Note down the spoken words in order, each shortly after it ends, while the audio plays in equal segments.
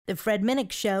The Fred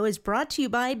Minnick Show is brought to you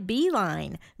by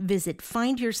Beeline. Visit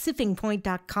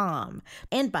findyoursippingpoint.com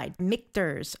and by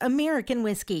Michter's American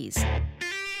Whiskeys.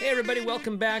 Hey everybody,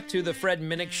 welcome back to the Fred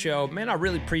Minnick Show. Man, I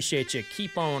really appreciate you.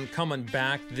 Keep on coming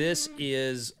back. This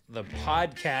is the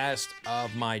podcast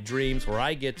of my dreams where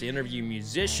I get to interview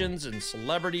musicians and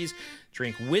celebrities,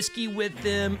 drink whiskey with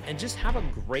them, and just have a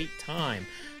great time.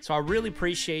 So I really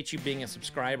appreciate you being a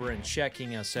subscriber and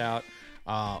checking us out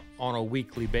on a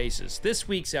weekly basis. This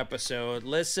week's episode,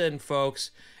 listen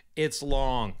folks, it's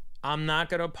long. I'm not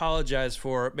going to apologize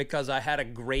for it because I had a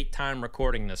great time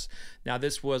recording this. Now,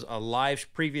 this was a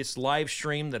previous live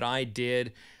stream that I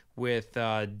did with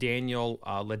Daniel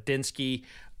Ledisnky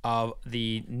of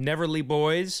the Neverly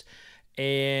Boys.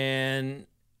 And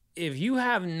if you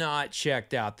have not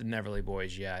checked out the Neverly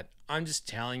Boys yet, I'm just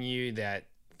telling you that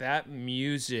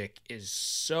music is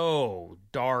so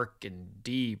dark and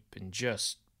deep and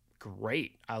just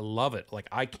great. I love it. Like,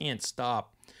 I can't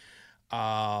stop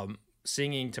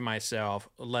singing to myself,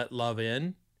 Let Love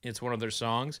In. It's one of their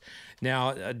songs.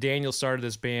 Now, Daniel started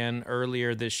this band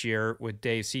earlier this year with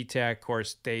Dave Sitek. Of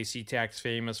course, Dave Sitek's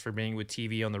famous for being with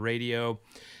TV on the radio.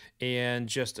 And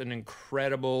just two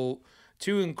incredible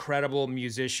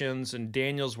musicians. And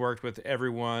Daniel's worked with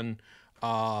everyone,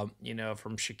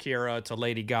 from Shakira to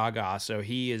Lady Gaga. So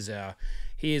he is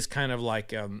kind of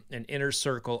like an inner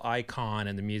circle icon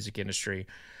in the music industry.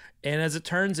 And as it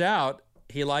turns out,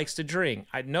 he likes to drink.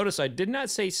 I notice I did not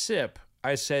say sip,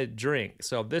 I said drink.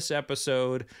 So this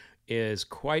episode is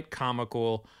quite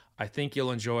comical. I think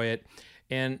you'll enjoy it.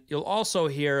 And you'll also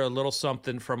hear a little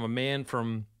something from a man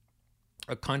from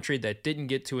a country that didn't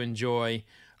get to enjoy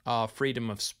freedom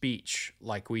of speech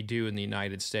like we do in the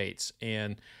United States.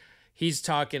 And he's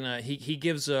talking, he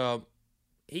gives a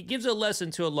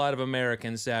lesson to a lot of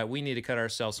Americans that we need to cut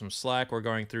ourselves some slack. We're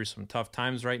going through some tough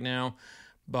times right now,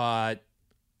 but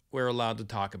we're allowed to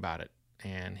talk about it.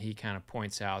 And he kind of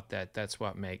points out that that's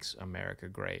what makes America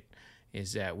great,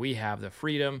 is that we have the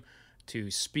freedom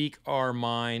to speak our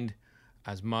mind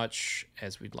as much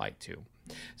as we'd like to.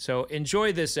 So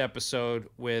enjoy this episode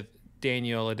with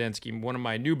Daniel Ledisnky, one of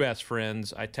my new best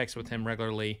friends. I text with him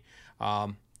regularly.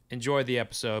 Enjoy the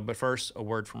episode, but first, a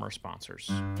word from our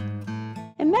sponsors.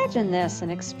 Imagine this, an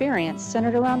experience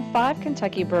centered around 5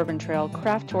 Kentucky Bourbon Trail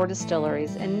craft tour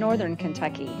distilleries in northern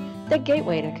Kentucky, the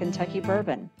gateway to Kentucky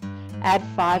bourbon. Add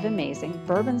 5 amazing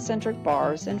bourbon-centric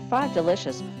bars and 5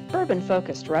 delicious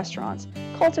bourbon-focused restaurants,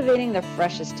 cultivating the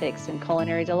freshest takes and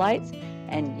culinary delights,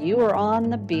 and you are on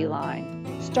the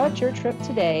beeline. Start your trip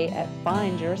today at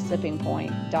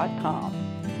findyoursippingpoint.com.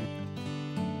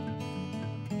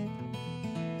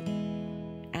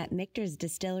 At Michter's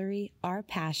Distillery, our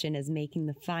passion is making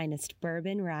the finest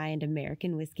bourbon, rye, and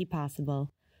American whiskey possible.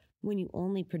 When you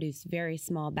only produce very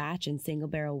small batch and single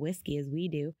barrel whiskey as we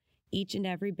do, each and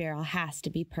every barrel has to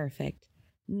be perfect.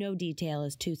 No detail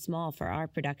is too small for our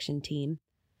production team.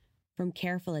 From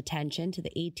careful attention to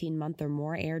the 18-month or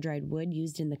more air-dried wood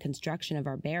used in the construction of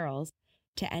our barrels,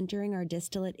 to entering our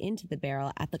distillate into the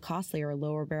barrel at the costlier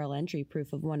lower barrel entry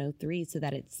proof of 103 so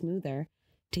that it's smoother,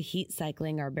 to heat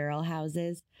cycling our barrel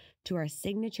houses, to our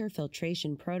signature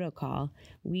filtration protocol,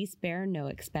 we spare no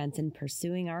expense in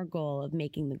pursuing our goal of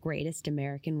making the greatest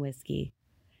American whiskey.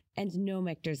 And no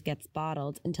Michter's gets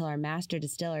bottled until our master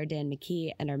distiller, Dan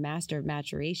McKee, and our master of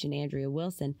maturation, Andrea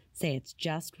Wilson, say it's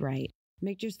just right.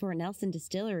 Michter's Fort Nelson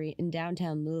Distillery in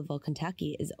downtown Louisville,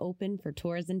 Kentucky is open for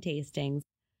tours and tastings.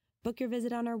 Book your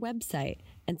visit on our website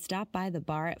and stop by the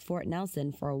bar at Fort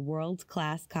Nelson for a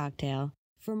world-class cocktail.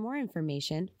 For more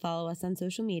information, follow us on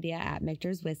social media at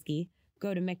Michter's Whiskey,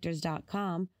 go to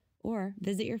Michters.com, or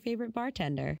visit your favorite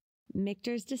bartender.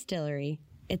 Michter's Distillery.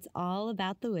 It's all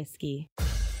about the whiskey.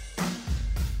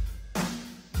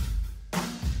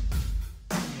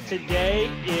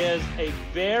 Today is a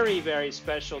very, very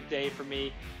special day for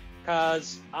me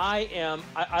because I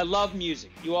love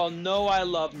music. You all know I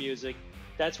love music.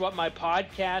 That's what my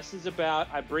podcast is about.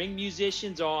 I bring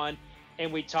musicians on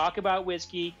and we talk about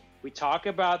whiskey. We talk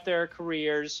about their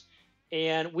careers,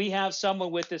 and we have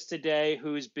someone with us today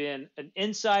who's been an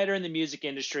insider in the music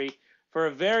industry for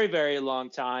a very, very long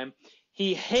time.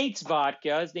 He hates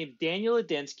vodka. His name's Daniel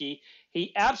Ledisnky.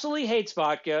 He absolutely hates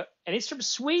vodka, and he's from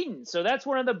Sweden, so that's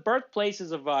one of the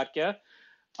birthplaces of vodka.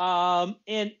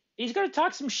 And he's going to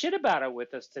talk some shit about it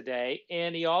with us today,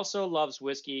 and he also loves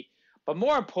whiskey. But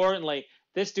more importantly,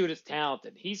 this dude is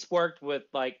talented. He's worked with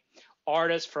like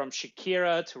artists from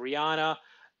Shakira to Rihanna,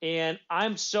 and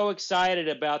I'm so excited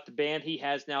about the band he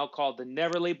has now called the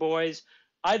Neverly Boys.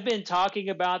 I've been talking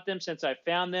about them since I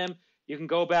found them. You can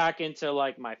go back into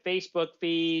like my Facebook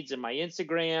feeds and my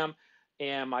Instagram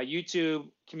and my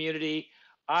YouTube community.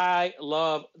 I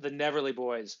love the Neverly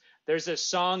Boys. There's a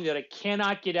song that I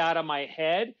cannot get out of my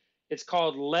head. It's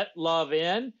called Let Love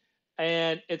In.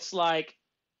 And it's like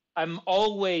I'm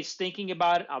always thinking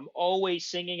about it. I'm always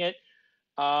singing it.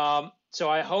 So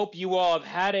I hope you all have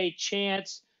had a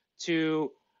chance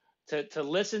to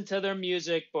listen to their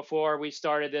music before we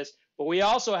started this. But we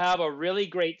also have a really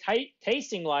great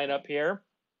tasting lineup here.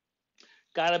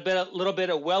 Got a little bit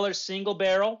of Weller Single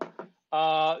Barrel,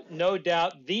 no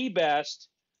doubt the best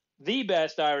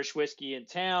Irish whiskey in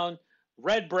town.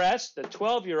 Redbreast, the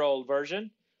 12-year-old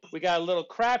version. We got a little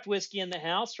craft whiskey in the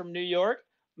house from New York,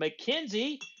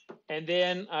 McKenzie, and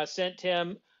then I sent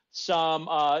him some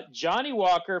Johnnie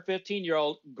Walker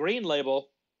 15-year-old Green Label.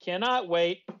 Cannot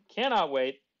wait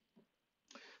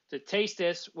to taste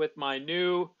this with my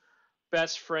new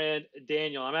best friend,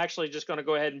 Daniel. I'm actually just going to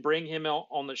go ahead and bring him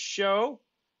on the show.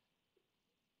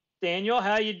 Daniel,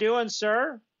 how you doing,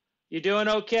 sir? You doing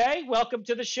okay? Welcome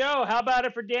to the show. How about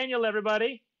it for Daniel,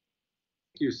 everybody?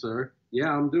 Thank you, sir. Yeah,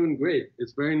 I'm doing great.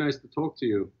 It's very nice to talk to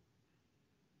you.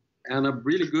 And a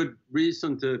really good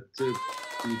reason to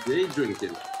be day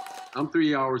drinking. I'm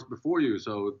 3 hours before you,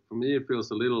 so for me it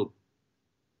feels a little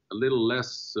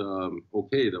less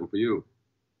okay than for you.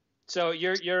 So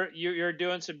you're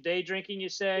doing some day drinking, you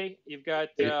say? You've got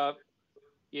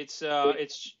it's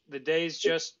the day's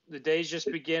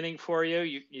just beginning for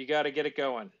you. You got to get it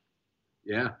going.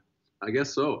 Yeah, I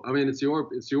guess so. I mean, it's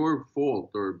your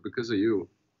fault or because of you.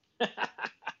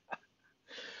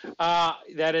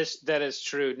 That is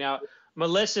true. Now,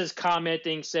 Melissa's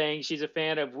commenting saying she's a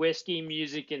fan of whiskey,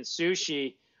 music, and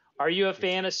sushi. Are you a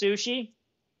fan of sushi?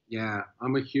 Yeah,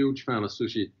 I'm a huge fan of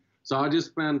sushi. So I just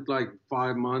spent like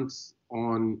 5 months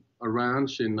on a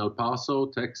ranch in El Paso,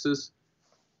 Texas.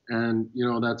 And, you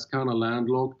know, that's kind of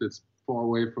landlocked. It's far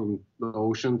away from the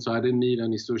ocean. So I didn't eat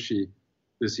any sushi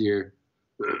this year.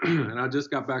 And I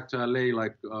just got back to LA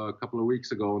like a couple of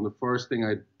weeks ago. And the first thing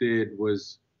I did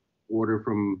was order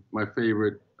from my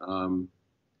favorite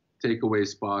takeaway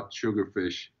spot,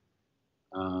 Sugarfish.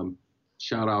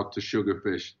 Shout out to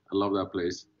Sugarfish. I love that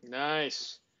place.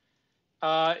 Nice.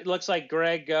 It looks like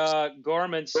Greg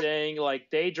Gorman saying like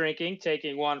day drinking,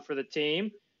 taking one for the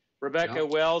team. Rebecca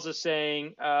Wells is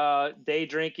saying day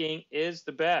drinking is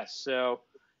the best. So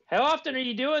how often are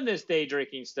you doing this day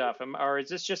drinking stuff? Or is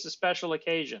this just a special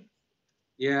occasion?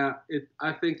 Yeah,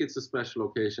 I think it's a special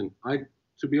occasion.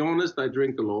 To be honest, I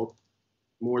drink a lot,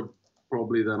 more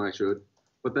probably than I should.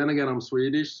 But then again, I'm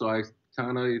Swedish, so it's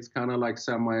kind of like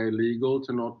semi-illegal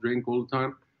to not drink all the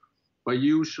time. But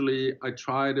usually I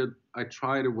try to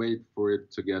wait for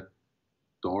it to get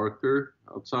darker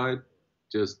outside,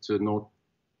 just to not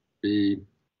be.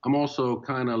 I'm also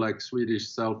kind of like Swedish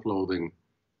self-loathing,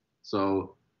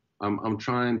 so I'm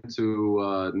trying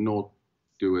to not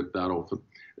do it that often.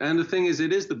 And the thing is,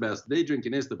 it is the best. Day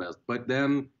drinking is the best, but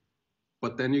then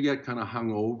you get kind of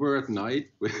hungover at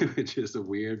night, which is a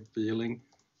weird feeling.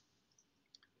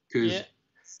 Yeah,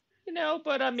 you know,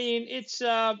 but I mean, it's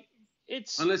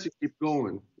unless you keep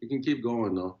going, you can keep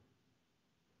going though.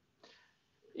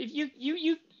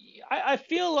 If I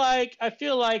feel like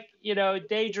you know,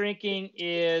 day drinking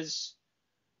is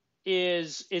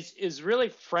really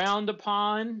frowned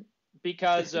upon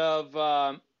because of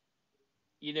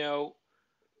you know,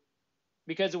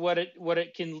 because of what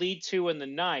it can lead to in the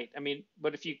night. I mean,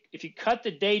 but if you cut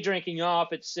the day drinking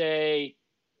off at say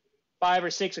 5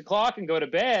 or 6 o'clock and go to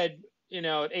bed, you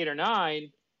know, at 8 or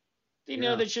 9, you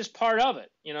know, that's just part of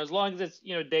it. You know, as long as it's,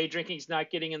 you know, day drinking's not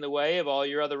getting in the way of all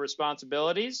your other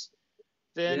responsibilities,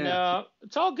 then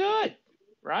it's all good,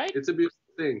 right? It's a beautiful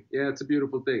thing. Yeah, it's a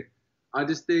beautiful thing. I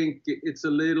just think it's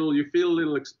you feel a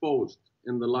little exposed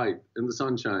in the light, in the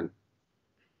sunshine,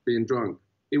 being drunk.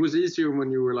 It was easier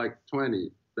when you were like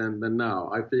 20 than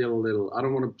now. I feel a little, I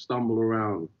don't want to stumble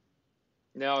around.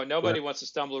 No, nobody wants to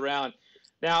stumble around.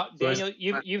 Now, Daniel,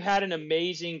 you've had an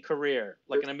amazing career,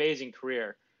 like an amazing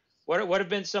career. What have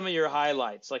been some of your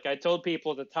highlights? Like I told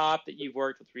people at the top that you've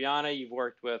worked with Rihanna, you've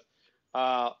worked with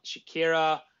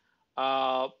Shakira,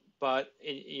 but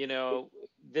you know,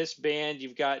 this band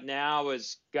you've got now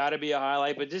has got to be a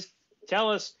highlight. But just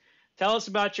tell us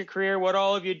about your career. What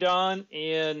all have you done,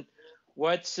 and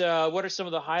what are some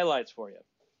of the highlights for you?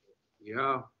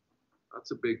 Yeah,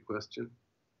 that's a big question.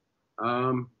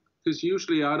 Because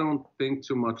usually I don't think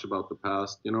too much about the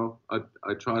past. You know,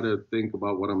 I try to think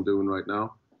about what I'm doing right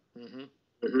now.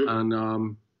 Mm-hmm.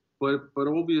 And but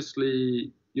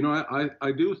obviously, you know,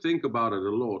 I do think about it a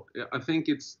lot. I think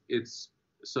it's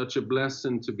such a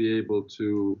blessing to be able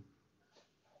to.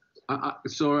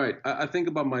 It's all right. I think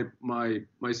about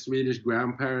my Swedish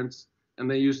grandparents,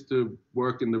 and they used to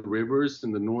work in the rivers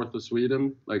in the north of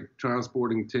Sweden, like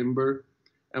transporting timber.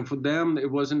 And for them,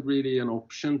 it wasn't really an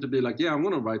option to be like, yeah, I'm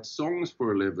going to write songs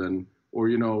for a living, or,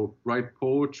 you know, write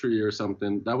poetry or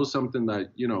something. That was something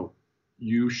that, you know,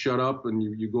 you shut up and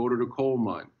you go to the coal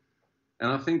mine.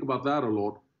 And I think about that a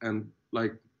lot. And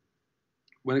like,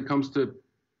 when it comes to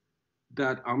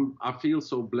that, I feel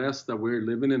so blessed that we're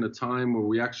living in a time where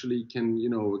we actually can, you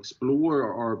know,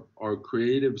 explore our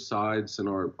creative sides and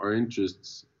our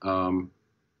interests.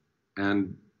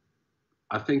 And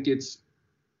I think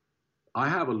I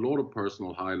have a lot of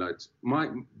personal highlights,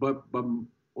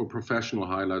 or professional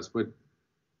highlights, but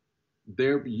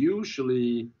they're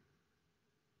usually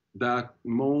that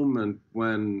moment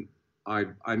when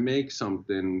I make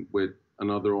something with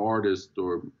another artist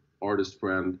or artist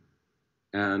friend,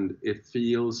 and it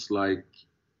feels like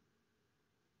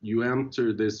you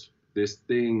enter this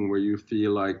thing where you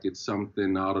feel like it's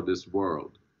something out of this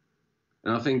world.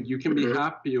 And I think you can be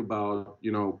happy about,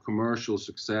 you know, commercial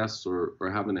success or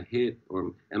having a hit,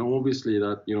 and obviously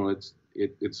that, you know,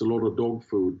 it's a lot of dog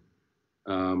food.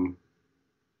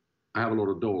 I have a lot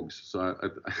of dogs, so I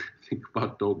think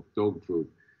about dog food,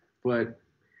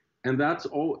 and that's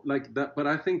all like that. But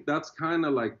I think that's kind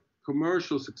of like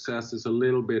commercial success is a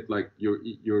little bit like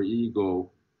your ego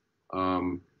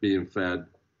being fed,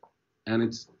 and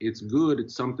it's good.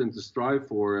 It's something to strive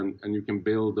for, and you can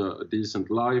build a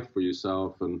decent life for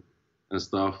yourself and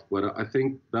stuff. But I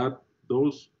think that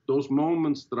those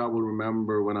moments that I will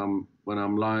remember when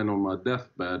I'm lying on my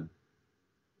deathbed,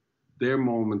 they're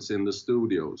moments in the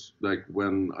studios, like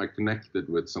when I connected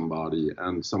with somebody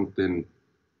and something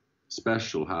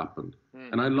special happened.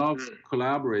 And I love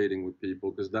collaborating with people,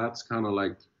 because that's kind of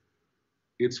like,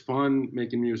 it's fun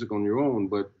making music on your own,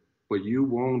 but you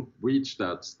won't reach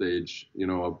that stage, you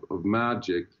know, of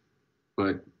magic.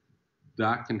 But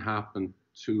that can happen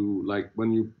too, like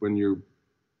when you're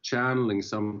channeling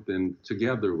something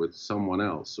together with someone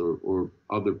else or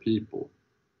other people.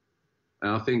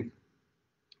 And I think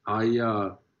I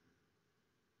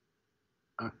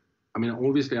mean,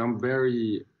 obviously, I'm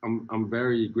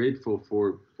very grateful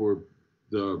for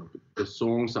the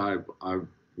songs I've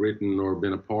written or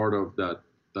been a part of that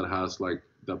has like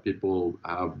that people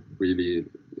have really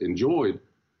enjoyed.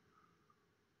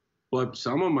 But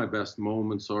some of my best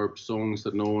moments are songs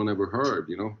that no one ever heard,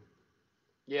 you know.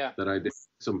 Yeah. That I did with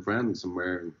some friends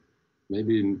somewhere,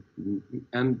 maybe,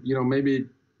 and you know, maybe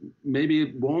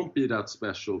it won't be that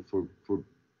special for.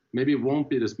 Maybe it won't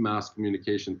be this mass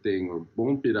communication thing, or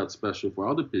won't be that special for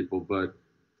other people, but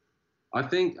I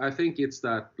think it's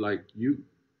that, like,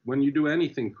 when you do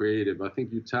anything creative, I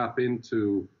think you tap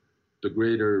into the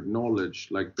greater knowledge.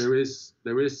 Like there is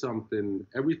something,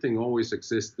 everything always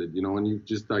existed, you know, and you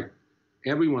just like,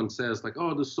 everyone says like,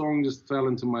 oh, the song just fell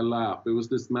into my lap. It was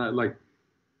this like,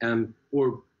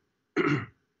 or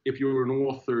if you were an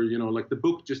author, you know, like the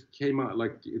book just came out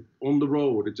like on the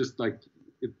road. It just like,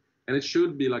 and it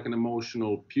should be like an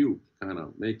emotional puke, kind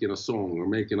of making a song or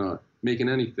making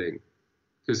anything,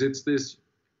 because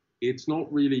it's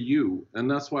not really you. And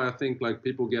that's why I think like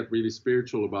people get really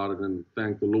spiritual about it and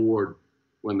thank the Lord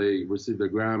when they receive their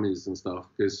Grammys and stuff,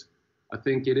 because I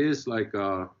think it is like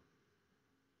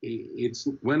it's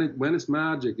when it's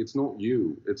magic, it's not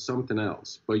you, it's something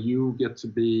else, but you get to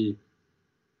be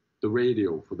the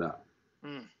radio for that.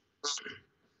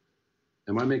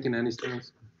 Am I making any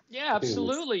sense? Yeah,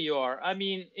 absolutely you are. I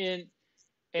mean,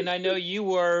 and I know you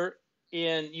were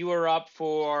up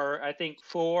for, I think,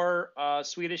 4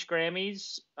 Swedish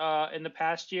Grammys in the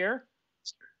past year.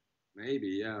 Maybe,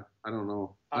 yeah. I don't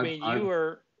know. I've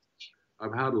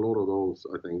had a lot of those,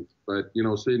 I think. But, you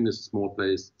know, Sweden is a small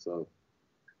place, so.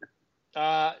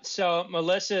 So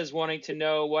Melissa is wanting to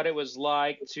know what it was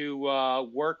like to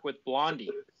work with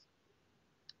Blondie.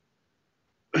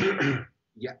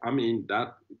 Yeah, I mean,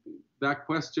 that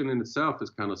question in itself is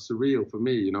kind of surreal for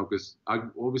me, you know, because I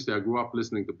grew up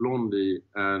listening to Blondie,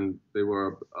 and they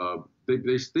were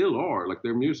they still are, like,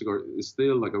 their music is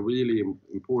still like a really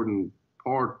important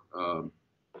part of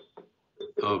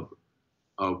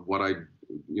what I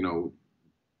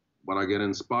get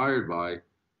inspired by,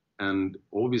 and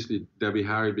obviously Debbie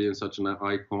Harry being such an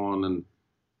icon, and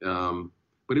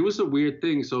but it was a weird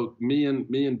thing. So me and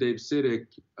Dave Sitek,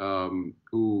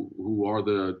 who are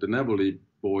the Neville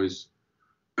boys,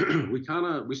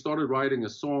 we started writing a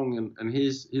song, and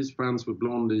he's friends with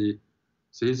Blondie,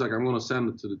 so he's like, I'm gonna send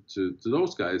it to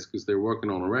those guys because they're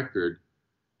working on a record,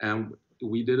 and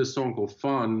we did a song called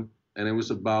Fun, and it was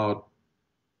about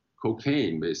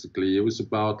cocaine, basically. It was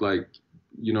about, like,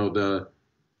 you know, the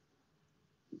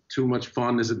too much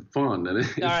fun isn't fun, and it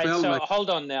All right, felt so like. hold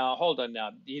on now.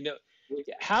 You know,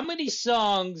 How many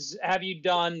songs have you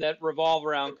done that revolve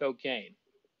around cocaine?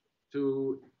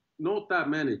 Not that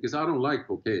many, because I don't like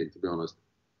cocaine, to be honest.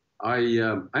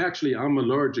 I'm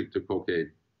allergic to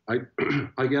cocaine. I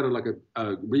I get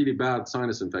a really bad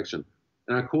sinus infection,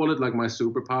 and I call it like my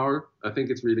superpower. I think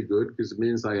it's really good because it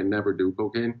means I never do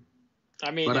cocaine.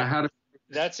 I mean, but I had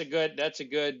that's a good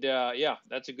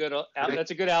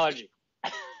allergy.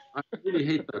 I really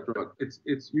hate that drug.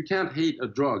 It's you can't hate a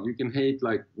drug. You can hate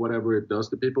like whatever it does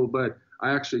to people, but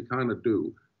I actually kind of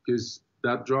do, because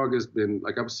that drug has been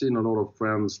like, I've seen a lot of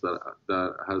friends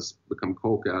that has become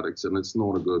coke addicts, and it's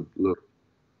not a good look.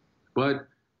 But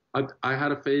I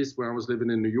had a phase where I was living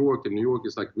in New York, and New York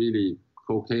is like really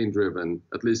cocaine driven.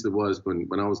 At least it was when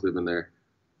I was living there,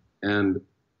 and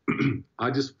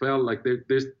I just felt like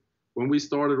there's when we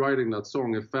started writing that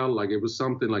song, it felt like it was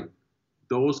something like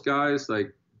those guys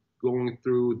like going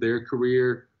through their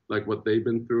career, like what they've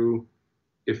been through.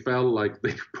 It felt like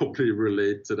they could probably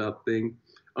relate to that thing.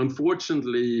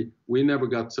 Unfortunately, we never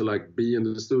got to like be in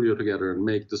the studio together and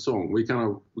make the song. We kind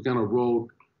of wrote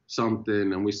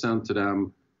something and we sent to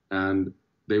them, and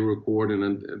they were recording,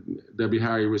 and Debbie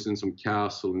Harry was in some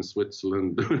castle in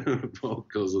Switzerland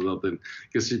because of nothing,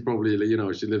 because she probably,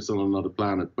 she lives on another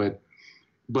planet. But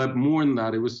more than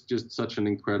that, it was just such an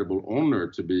incredible honor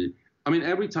to be. I mean,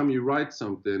 every time you write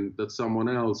something that someone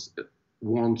else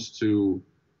wants to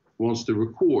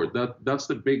record, that's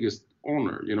the biggest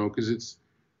honor, because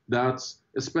that's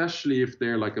especially if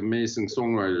they're like amazing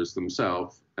songwriters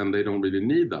themselves and they don't really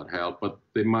need that help, but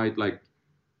they might like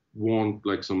want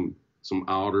like some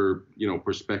outer,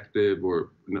 perspective or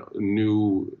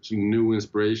new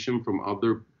inspiration from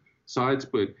other sides.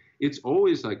 But it's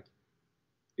always like,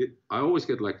 I always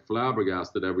get like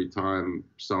flabbergasted every time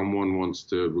someone wants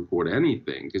to record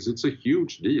anything, because it's a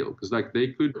huge deal, because like they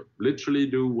could literally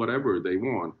do whatever they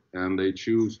want, and they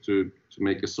choose to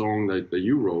make a song that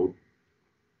you wrote.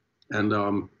 And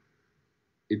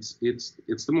it's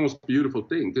the most beautiful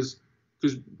thing, because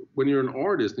when you're an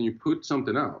artist and you put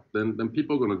something out, then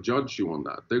people are going to judge you on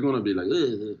that. They're going to be like,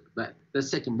 that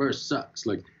second verse sucks.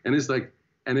 Like, and it's like,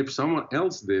 and if someone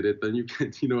else did it, then you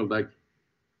can, like,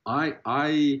 I'm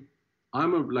a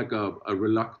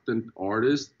reluctant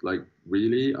artist. Like,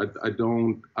 really, I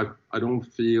don't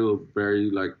feel very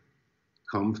like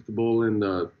comfortable in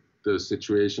the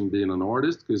situation being an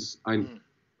artist, because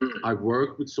I've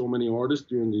worked with so many artists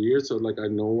during the years, so like I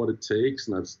know what it takes,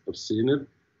 and I've seen it.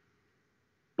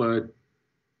 But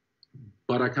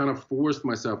I kind of forced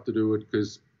myself to do it,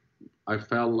 because I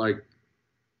felt like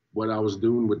what I was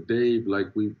doing with Dave,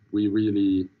 like we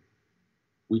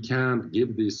can't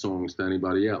give these songs to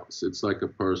anybody else. It's like a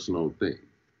personal thing.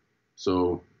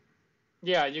 So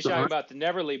yeah, you're talking about the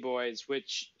Neverly Boys,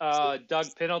 which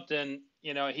Doug Pendleton,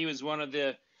 he was one of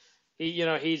the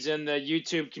he's in the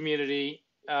YouTube community,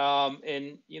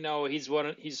 and he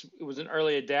was an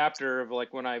early adapter of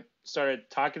like when I started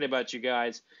talking about you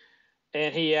guys,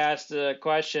 and he asked the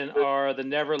question: are the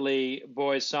Neverly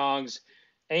Boys songs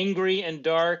angry and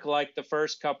dark like the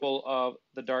first couple of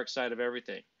The Dark Side of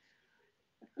Everything?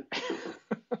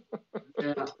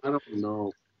 Yeah, I don't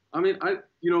know. I mean,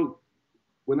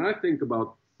 when I think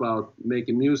about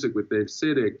making music with Dave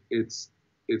Sitek, it's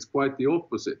quite the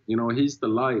opposite. He's the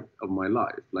light of my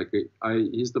life. Like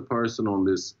he's the person on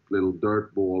this little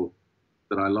dirt ball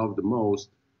that I love the most,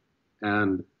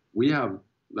 and we have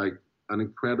like an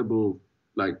incredible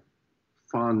like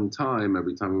fun time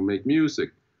every time we make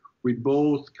music. We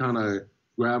both kind of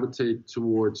gravitate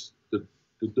towards the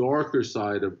darker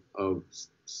side of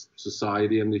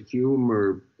society and the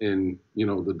humor in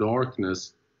the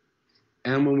darkness.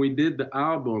 And when we did the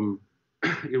album,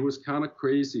 it was kind of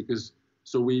crazy, because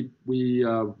we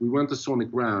went to Sonic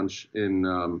Ranch in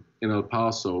El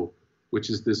Paso,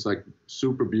 which is this like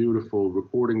super beautiful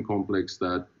recording complex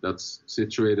that's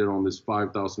situated on this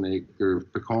 5,000 acre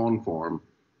pecan farm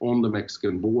on the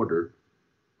Mexican border.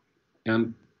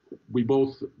 And we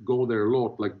both go there a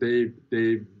lot. Like Dave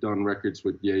done records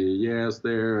with Yeah Yeah Yeahs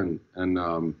there, and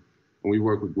we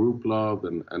work with Group Love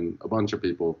and a bunch of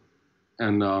people.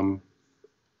 And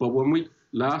but when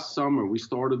last summer we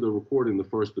started the recording the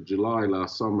 1st of July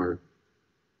last summer,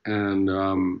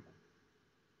 and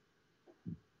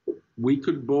we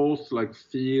could both like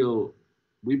feel,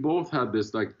 we both had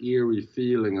this like eerie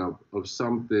feeling of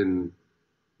something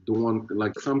doing,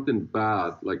 like something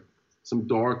bad, like some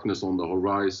darkness on the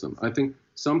horizon. I think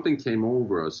something came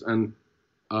over us, and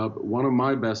one of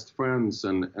my best friends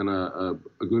and a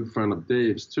good friend of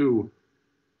Dave's too,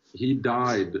 he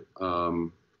died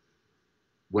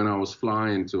when I was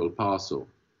flying to El Paso.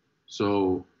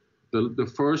 So the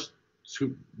first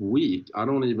week, I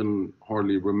don't even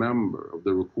hardly remember of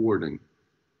the recording,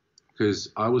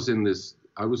 because I was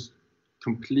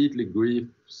completely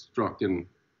grief-stricken,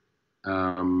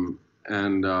 and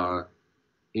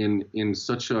in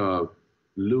such a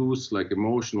loose, like,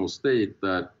 emotional state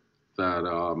that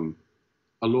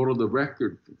a lot of the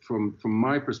record, from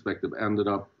my perspective, ended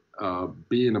up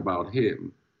being about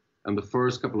him. And the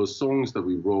first couple of songs that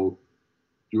we wrote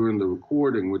during the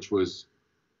recording, which was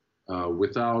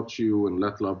Without You and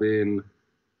Let Love In,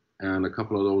 and a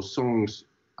couple of those songs,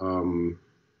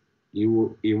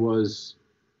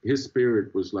 his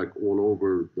spirit was like all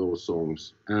over those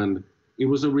songs. And it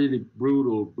was a really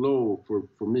brutal blow for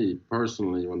me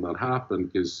personally when that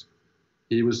happened, because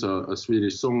he was a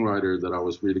Swedish songwriter that I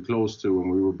was really close to, and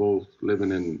we were both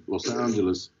living in Los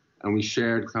Angeles, and we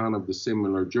shared kind of the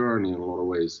similar journey in a lot of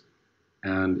ways,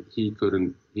 and he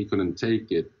couldn't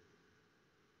take it.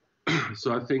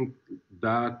 So I think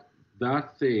that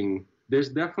thing, there's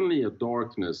definitely a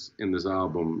darkness in this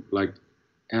album, like,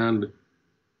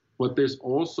 but there's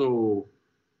also,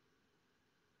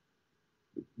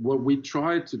 what we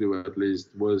tried to do, at least,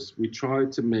 was we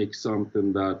tried to make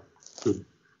something that could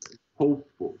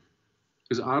hopeful,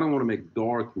 because I don't want to make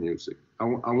dark music. I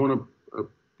want to,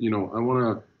 I want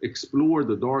to explore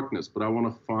the darkness, but I want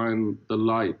to find the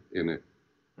light in it.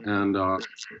 And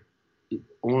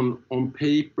on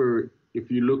paper, if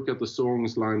you look at the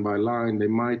songs line by line, they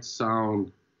might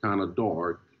sound kind of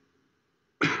dark,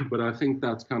 but I think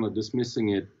that's kind of dismissing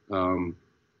it a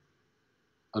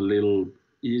little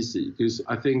easy, because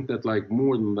I think that, like,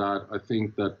 more than that, I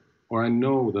think that, or I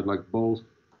know that, like, both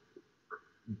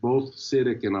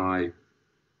Sitek and I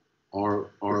are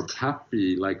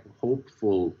happy, like,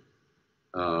 hopeful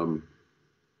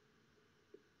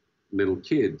little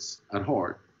kids at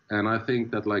heart. And I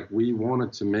think that, like, we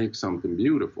wanted to make something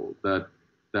beautiful that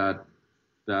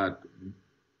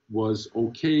was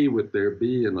okay with there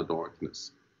being a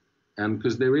darkness. And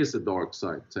because there is a dark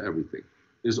side to everything,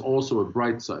 there's also a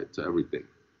bright side to everything.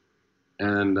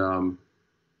 And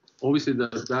obviously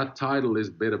that title is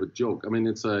a bit of a joke. I mean,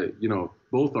 it's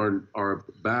both our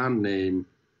band name,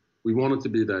 we wanted to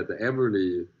be the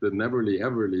Neverly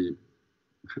Everly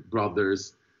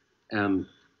brothers, and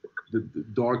the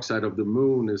dark side of the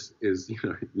moon is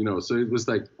so it was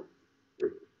like,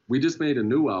 we just made a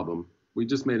new album. We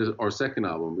just made our second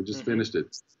album. We just finished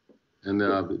it. And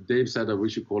Dave said that we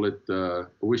should call it I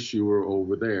Wish You Were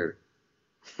Over There.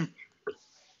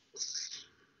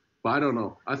 But I don't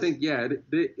know. I think, yeah,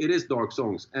 it is dark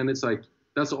songs. And it's like,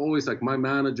 that's always like, my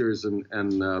managers and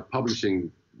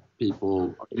publishing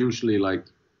people are usually like,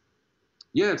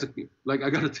 yeah, it's like, I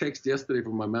got a text yesterday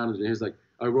from my manager. And he's like,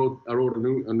 I wrote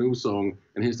a new song.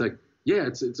 And he's like, yeah,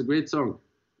 it's a great song.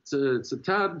 It's a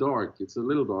tad dark. It's a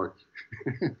little dark.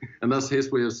 And that's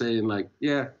his way of saying, like,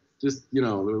 yeah, just,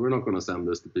 we're not going to send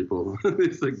this to people.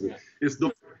 It's like, it's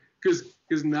dark.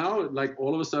 Because now, like,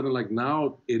 all of a sudden, like,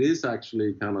 now it is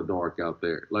actually kind of dark out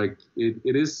there. Like,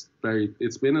 it is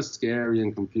it's been a scary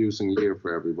and confusing year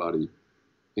for everybody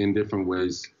in different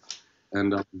ways.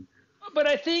 And but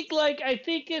I think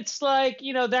it's like,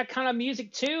 that kind of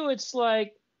music too. It's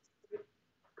like,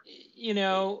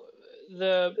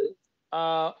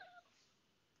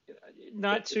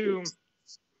 not to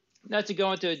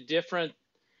go into a different,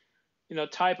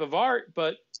 type of art,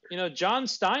 but, John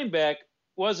Steinbeck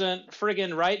wasn't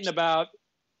friggin' writing about,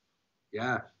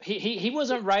 he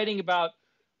wasn't writing about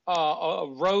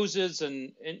roses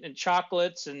and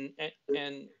chocolates and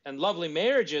lovely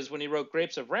marriages when he wrote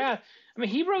Grapes of Wrath. I mean,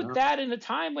 he wrote that in a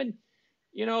time when,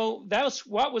 that was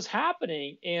what was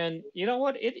happening. And you know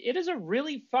what? It is a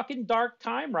really fucking dark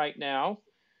time right now.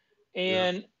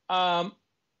 And I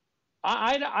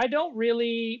don't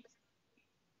really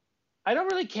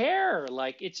care,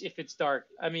 like, if it's dark.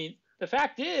 I mean, the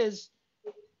fact is,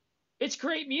 it's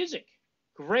great music.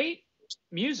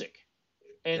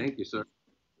 And thank you, sir.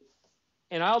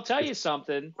 And I'll tell you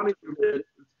something. It's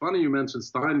funny you mentioned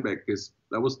Steinbeck, because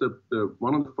that was the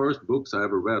one of the first books I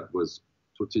ever read was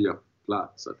Tortilla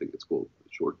Flats, I think it's called, the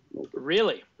short novel.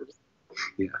 Really?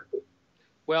 Yeah.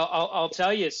 Well, I'll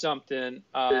tell you something.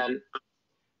 I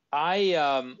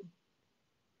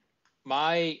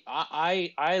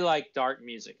like dark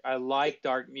music. I like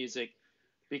dark music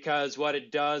because what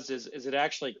it does is it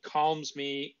actually calms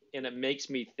me and it makes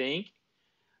me think.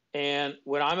 And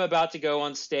when I'm about to go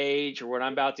on stage or when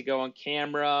I'm about to go on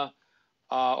camera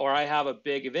or I have a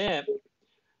big event,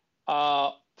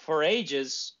 for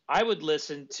ages, I would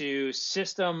listen to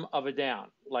System of a Down.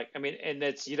 Like, I mean, and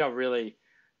that's, you don't really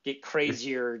get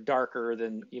crazier, darker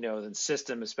than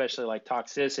System, especially like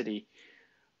Toxicity.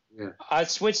 Yeah. I'd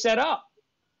switch that up.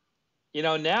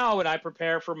 now when I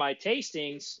prepare for my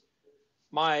tastings,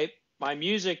 my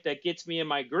music that gets me in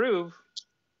my groove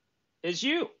is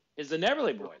the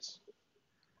Neverly Boys.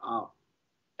 Wow.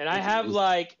 And I have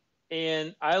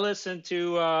and I listen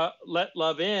to Let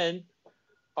Love In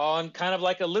on kind of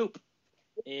like a loop.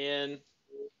 And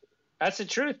that's the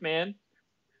truth, man.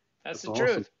 That's the awesome.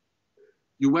 truth.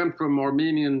 You went from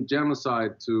Armenian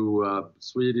genocide to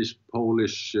Swedish,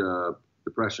 Polish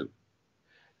depression.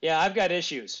 Yeah, I've got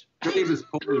issues. Dave is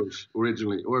Polish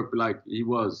originally, or like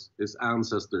his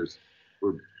ancestors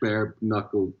were bare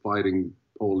knuckle fighting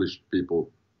Polish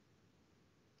people.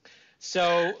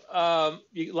 So a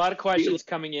lot of questions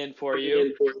coming in for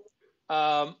you.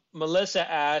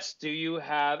 Melissa asked, do you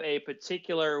have a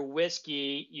particular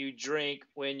whiskey you drink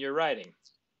when you're writing?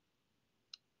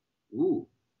 Ooh,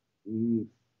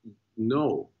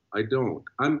 no, I don't.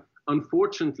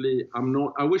 Unfortunately, I'm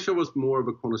not. I wish I was more of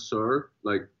a connoisseur,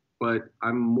 but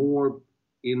I'm more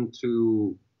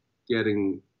into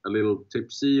getting a little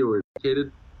tipsy or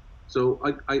educated. So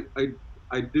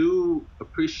I do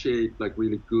appreciate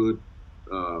really good,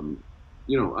 I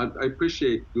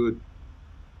appreciate good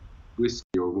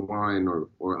whiskey or wine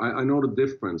or I know the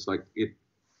difference.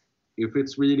 If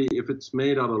it's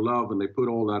made out of love and they put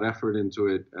all that effort into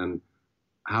it and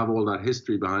have all that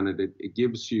history behind it, it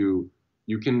gives you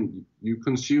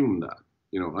consume that.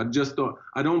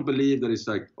 I don't believe that it's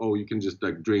you can just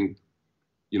drink,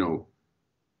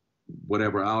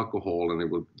 whatever alcohol and it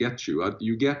will get you.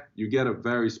 You get a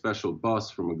very special buzz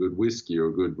from a good whiskey or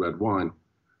a good red wine.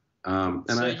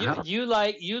 You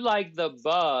like the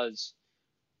buzz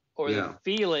or the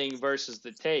feeling versus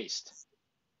the taste.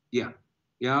 Yeah.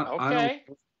 Okay.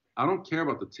 I don't care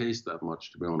about the taste that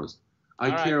much, to be honest.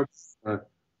 I care about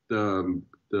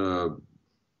the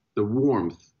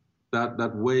warmth,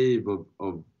 that wave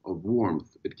of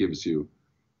warmth it gives you.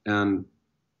 And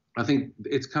I think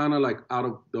it's kind of out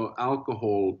of the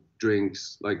alcohol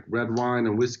drinks, like red wine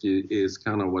and whiskey is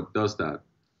kind of what does that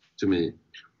to me.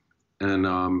 And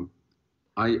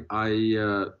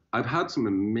I've had some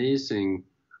amazing,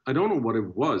 I don't know what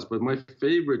it was, but my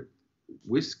favorite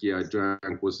whiskey I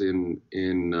drank was in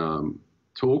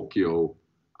Tokyo.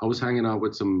 I was hanging out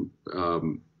with some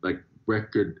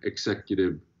record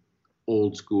executive,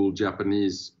 old school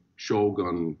Japanese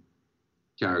shogun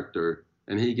character,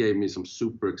 and he gave me some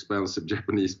super expensive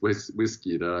Japanese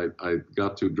whiskey that I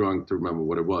got too drunk to remember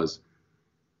what it was.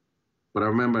 But I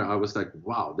remember I was like,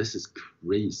 wow, this is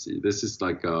crazy. This is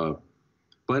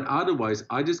but otherwise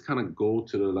I just kind of go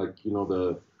to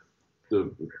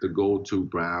the go-to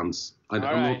brands. All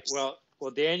right.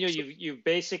 Well, Daniel, you've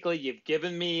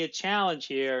given me a challenge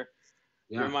here.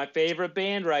 Yeah. You're my favorite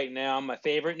band right now, my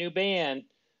favorite new band.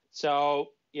 So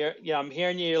I'm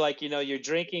hearing you you're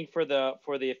drinking for the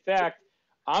effect.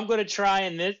 I'm going to try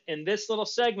in this little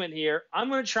segment here. I'm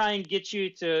going to try and get you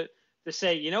to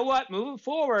say, you know what, moving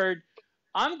forward,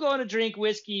 I'm going to drink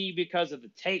whiskey because of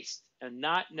the taste and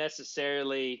not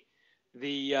necessarily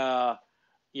to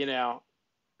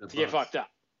get fucked up.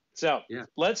 So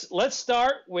let's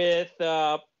start with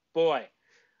the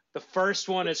first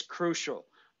one is crucial.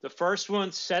 The first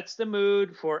one sets the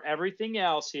mood for everything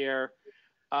else here.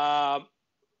 I'm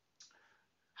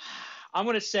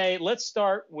going to say let's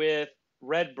start with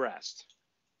Redbreast.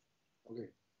 Okay,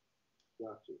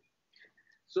 gotcha.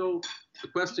 So the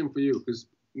question for you, because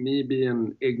me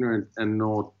being ignorant and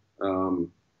not,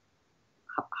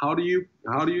 how do you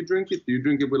drink it? Do you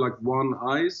drink it with one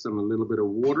ice and a little bit of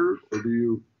water, or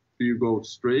do you go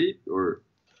straight, or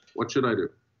what should I do?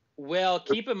 Well,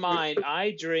 keep in mind,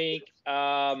 I drink.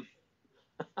 I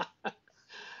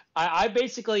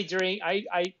basically drink.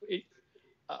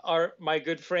 My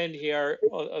good friend here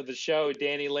of the show,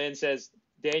 Danny Lynn, says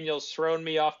Daniel's thrown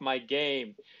me off my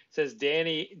game. Says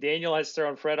Daniel has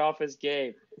thrown Fred off his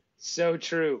game. So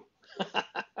true.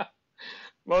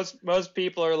 Most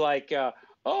people are like,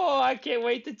 oh, I can't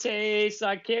wait to taste.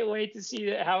 I can't wait to see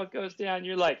how it goes down.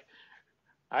 You're like,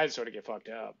 I sort of get fucked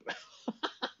up.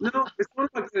 No, it's not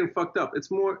about getting fucked up. It's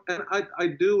more, and I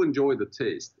do enjoy the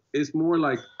taste. It's more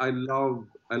like I love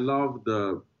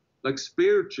the,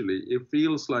 spiritually, it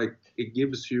feels like it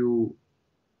gives you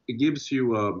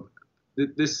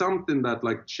there's something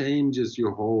that changes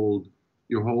your whole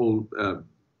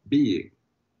being.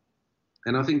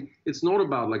 And I think it's not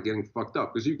about getting fucked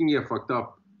up, because you can get fucked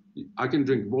up. I can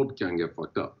drink vodka and get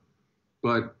fucked up,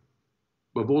 but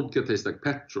vodka tastes like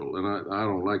petrol, and I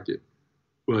don't like it.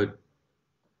 But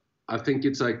I think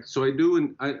it's so I do,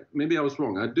 and maybe I was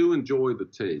wrong. I do enjoy the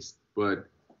taste, but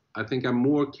I think I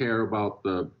more care about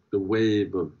the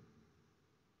wave of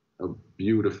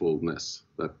beautifulness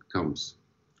that comes.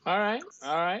 All right.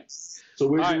 So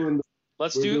we're doing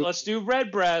Let's do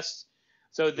Redbreast.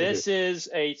 So this is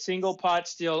a single pot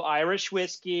still Irish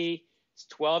whiskey. It's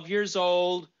 12 years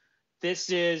old. This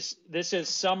is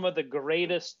some of the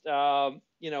greatest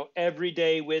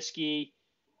everyday whiskey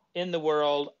in the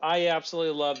world. I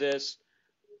absolutely love this.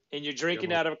 And you're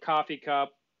drinking out of a coffee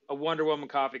cup, a Wonder Woman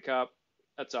coffee cup.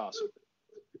 That's awesome.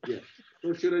 Yeah.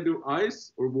 So should I do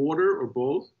ice or water or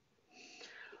both?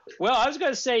 Well, I was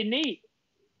going to say neat.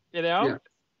 Yeah,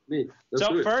 neat.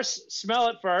 So first, smell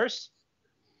it first.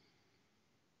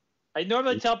 I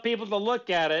normally tell people to look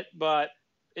at it, but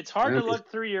it's hard to look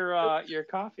through your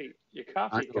coffee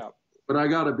cup. But I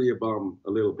gotta be a bum a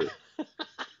little bit.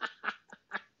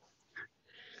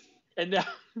 And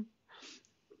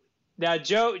now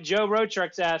Joe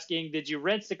Roadtruck's asking, did you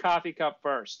rinse the coffee cup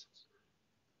first?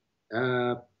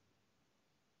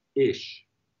 Ish.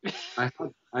 I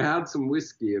had some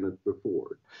whiskey in it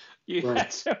before.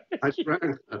 I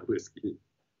drank that whiskey.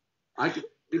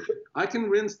 I can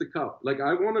rinse the cup. Like,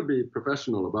 I want to be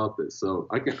professional about this, so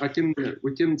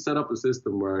we can set up a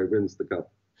system where I rinse the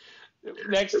cup.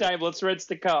 Next time, let's rinse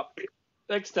the cup.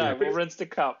 Next time, we'll rinse the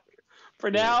cup.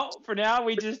 For now,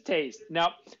 we just taste.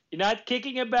 Now, you're not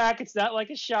kicking it back. It's not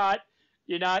like a shot.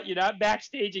 You're not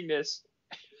backstaging this.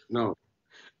 No.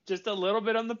 Just a little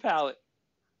bit on the palate.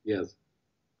 Yes.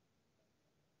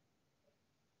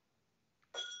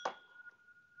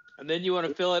 And then you want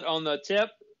to fill it on the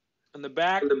tip, on the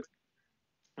back,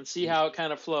 and see how it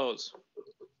kind of flows.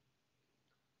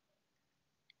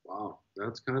 Wow,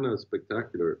 that's kind of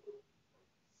spectacular.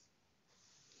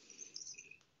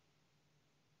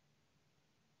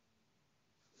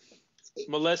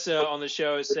 Melissa on the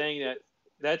show is saying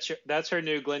that's her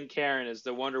new Glencairn, is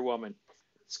the Wonder Woman.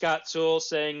 Scott Sewell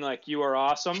saying, like, you are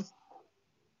awesome.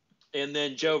 And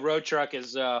then Joe Roadtruck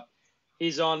is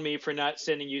he's on me for not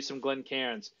sending you some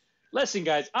Glencairns. Listen,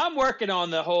 guys, I'm working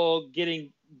on the whole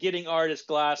getting artist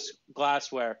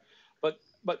glassware, but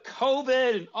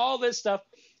COVID and all this stuff,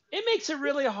 it makes it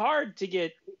really hard to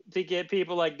get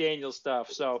people like Daniel stuff.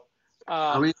 So,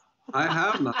 I mean, I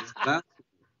have nice glass.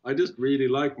 I just really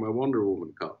like my Wonder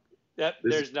Woman cup.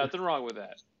 There's nothing wrong with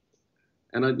that.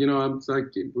 And I'm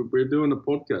like, we're doing a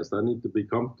podcast. I need to be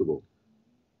comfortable.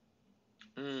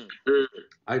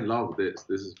 I love this.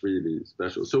 This is really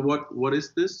special. So what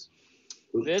is this?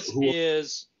 This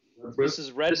is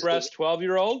Redbreast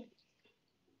 12-year-old.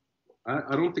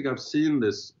 I don't think I've seen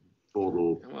this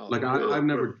bottle. Well, like I've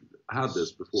never had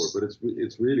this before, but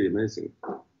it's really amazing.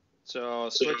 So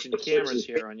switching cameras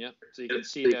here on you, so you can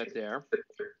see that there.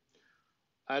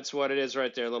 That's what it is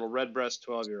right there, little Redbreast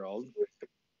 12-year-old.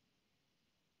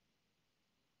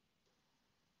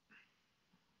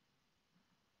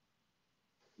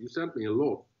 You sent me a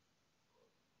lot.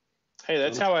 Hey,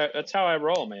 that's how I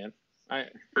roll, man. I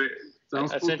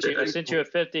sent you a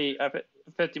 50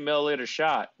 milliliter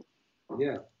shot.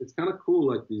 Yeah, it's kind of cool,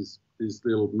 like these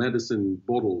little medicine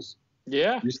bottles.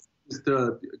 Yeah.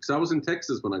 Because I was in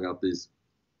Texas when I got these.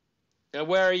 And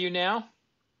where are you now?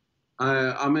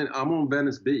 I'm on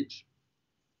Venice Beach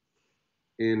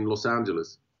in Los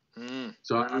Angeles.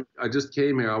 So I just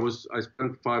came here. I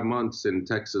spent 5 months in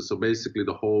Texas. So basically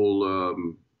the whole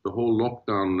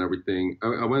lockdown and everything.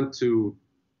 I went to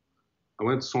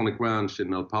Sonic Ranch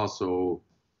in El Paso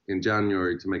in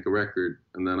January to make a record,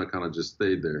 and then I kind of just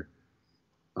stayed there.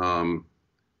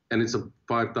 And it's a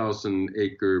 5,000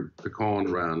 acre pecan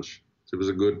ranch. So it was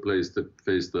a good place to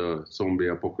face the zombie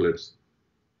apocalypse.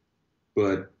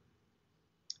 But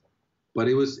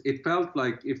it felt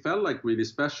like really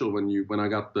special when I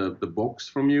got the box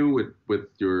from you with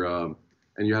your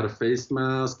and you had a face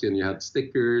mask and you had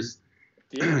stickers.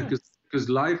 Yeah. Because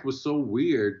life was so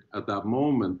weird at that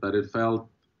moment that it felt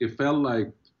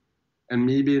like, and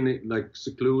me being like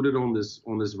secluded on this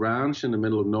ranch in the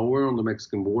middle of nowhere on the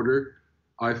Mexican border,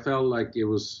 I felt like it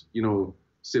was,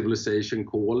 civilization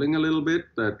calling a little bit,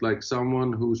 that like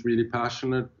someone who's really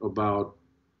passionate about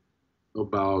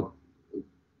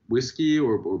whiskey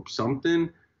or something,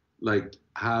 like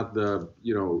had the,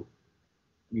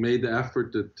 made the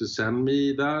effort to send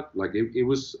me that. Like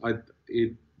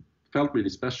it felt really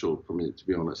special for me, to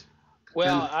be honest.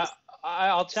 Well,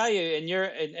 I'll tell you,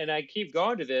 and I keep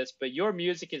going to this, but your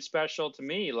music is special to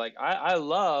me. Like I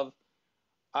love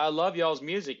y'all's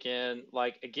music, and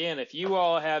like again, if you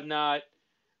all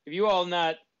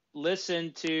not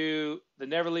listened to the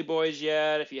Neverly Boys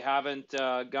yet, if you haven't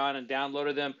gone and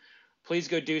downloaded them, please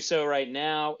go do so right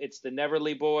now. It's the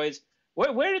Neverly Boys.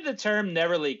 Where did the term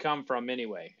Neverly come from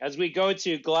anyway? As we go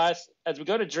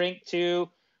to drink two.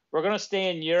 We're going to stay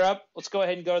in Europe. Let's go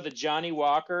ahead and go to the Johnnie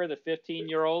Walker, the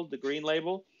 15-year-old, the Green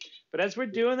Label. But as we're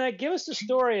doing that, give us the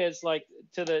story as like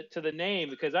to the name,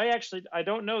 because I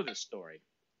don't know this story.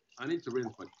 I need to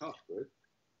rinse my cup, right?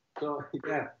 So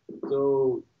yeah,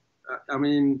 so I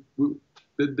mean,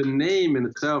 the name in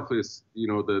itself is, you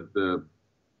know, the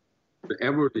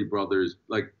Everly Brothers,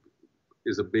 like,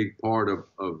 is a big part of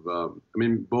I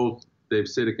mean, both Dave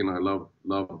Sitek and I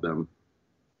love them,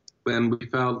 and we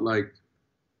felt like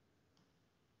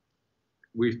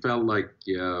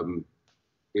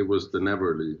it was the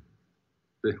Neverly.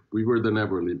 We were the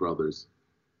Neverly Brothers.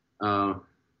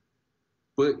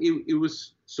 But it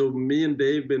was, so me and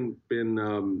Dave been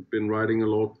writing a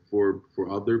lot for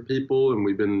other people, and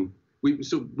we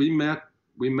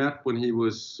met when he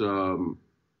was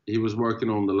working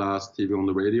on the last TV on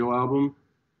the Radio album,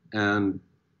 and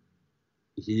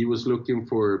he was looking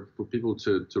for people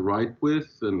to write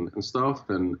with and stuff,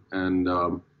 and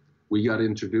we got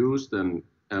introduced, and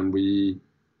we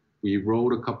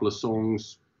wrote a couple of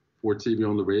songs for TV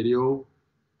on the Radio.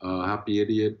 Happy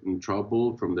Idiot and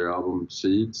Trouble from their album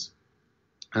Seeds.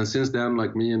 And since then,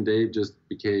 like, me and Dave just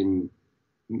became,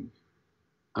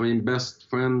 I mean, best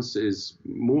friends is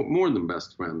more than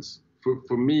best friends.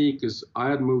 For me, because I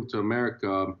had moved to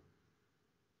America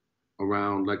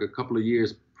around like a couple of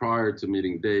years prior to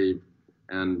meeting Dave,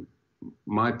 and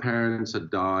my parents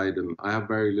had died, and I have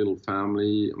very little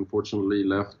family, unfortunately,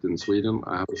 left in Sweden.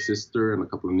 I have a sister and a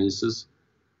couple of nieces.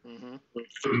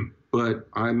 But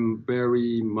I'm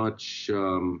very much,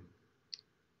 you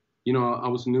know, I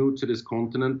was new to this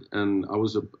continent, and I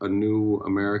was a new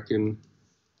American,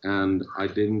 and I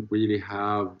didn't really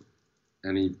have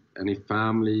any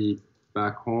family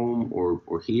back home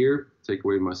or here, take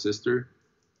away my sister.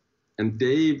 And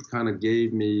Dave kind of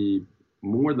gave me,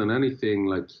 more than anything,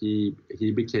 like, he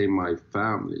became my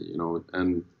family, you know,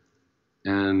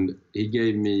 and he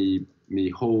gave me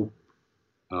hope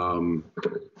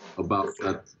about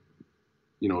that,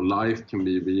 you know, life can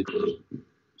be really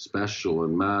special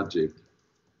and magic.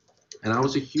 And I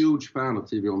was a huge fan of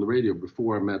TV on the Radio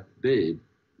before I met Dave,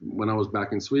 when I was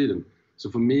back in Sweden.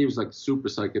 So for me, it was like super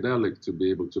psychedelic to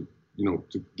be able to, you know,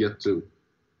 to get to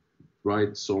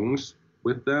write songs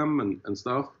with them and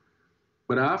stuff.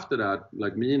 But after that,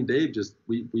 like, me and Dave just,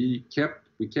 we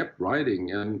kept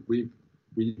writing, and we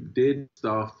did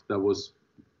stuff that was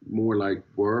more like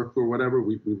work or whatever.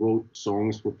 We wrote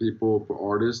songs for people, for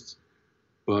artists,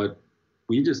 but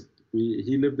he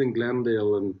lived in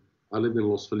Glendale and I lived in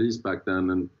Los Feliz back then,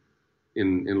 and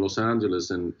in Los Angeles,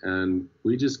 and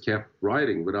we just kept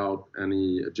writing without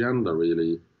any agenda,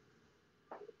 really.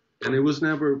 And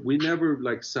we never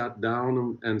like sat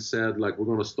down and said, like, we're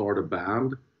going to start a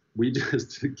band. We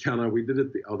just we did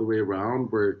it the other way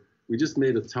around, where we just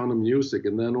made a ton of music,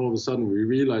 and then all of a sudden we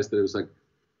realized that it was like,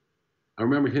 I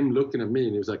remember him looking at me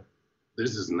and he was like,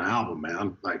 this is an album,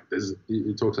 man. Like, this,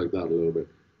 he talks like that a little bit.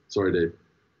 Sorry, Dave.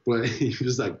 But he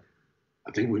was like,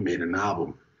 I think we made an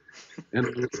album. And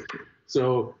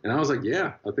I was like,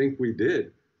 yeah, I think we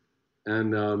did.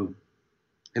 And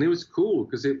it was cool,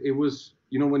 because it was,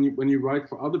 you know, when you write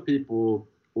for other people,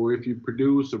 or if you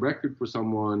produce a record for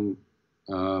someone,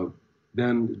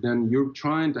 then you're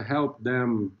trying to help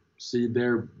them see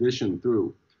their vision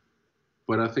through.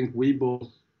 But I think we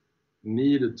both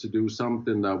needed to do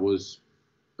something that was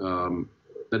that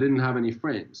didn't have any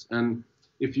frames. And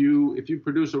if you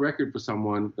produce a record for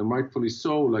someone, then rightfully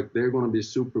so, like, they're going to be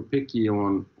super picky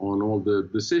on all the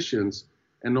decisions,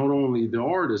 and not only the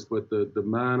artist, but the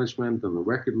management and the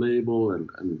record label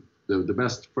and the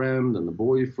best friend and the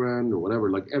boyfriend or whatever.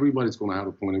 Like, everybody's going to have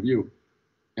a point of view,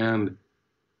 and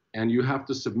you have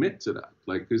to submit to that,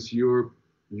 like, because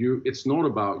it's not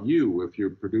about you. If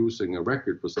you're producing a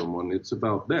record for someone, it's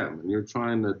about them, and you're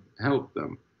trying to help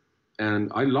them.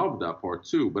 And I love that part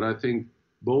too, but I think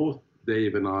both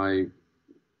Dave and I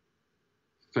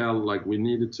felt like we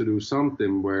needed to do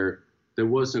something where there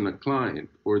wasn't a client,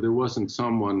 or there wasn't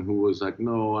someone who was like,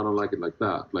 no, I don't like it like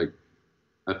that. Like,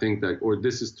 I think that, or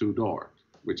this is too dark,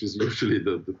 which is usually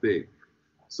the thing.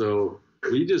 So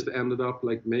we just ended up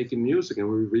like making music, and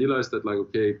we realized that, like,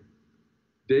 okay,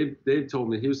 Dave told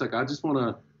me, he was like, I just want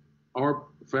to, our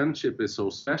friendship is so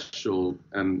special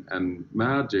and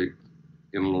magic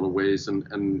in a lot of ways.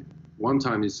 And one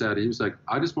time he said, he was like,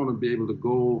 I just want to be able to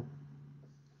go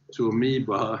to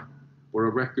Amoeba or a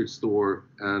record store,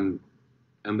 and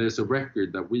there's a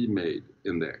record that we made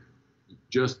in there,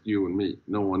 just you and me,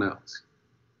 no one else.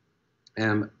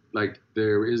 And like,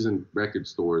 there isn't record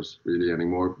stores really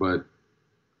anymore, but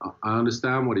I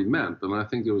understand what he meant, and I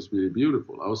think it was really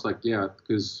beautiful. I was like, yeah,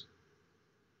 because,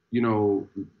 you know,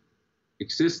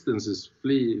 existence is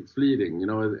fleeting, you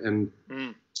know, and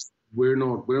we're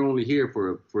only here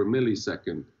for a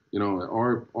millisecond, You know,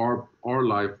 our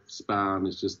lifespan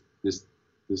is just this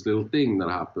little thing that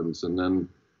happens, and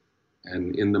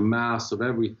in the mass of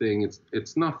everything,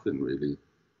 it's nothing really.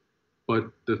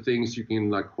 But the things you can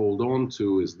like hold on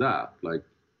to is that like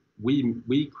we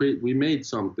made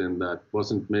something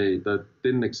that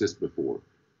didn't exist before,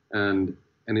 and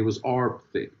it was our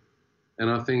thing. And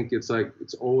I think it's like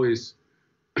it's always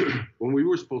when we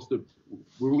were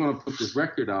going to put this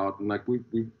record out, and like we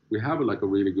have like a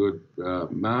really good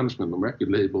management and record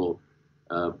label,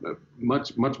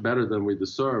 much better than we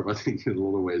deserve, I think, in a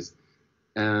lot of ways.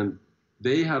 And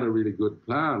they had a really good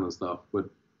plan and stuff, but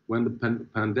when the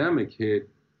pandemic hit,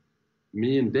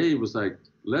 me and Dave was like,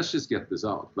 let's just get this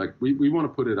out. Like we want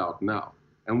to put it out now.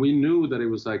 And we knew that it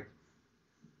was like,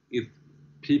 if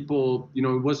people, you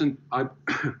know, it wasn't,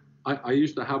 I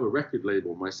used to have a record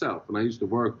label myself, and I used to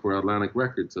work for Atlantic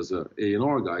Records as a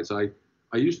A&R guy. So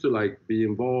I used to like be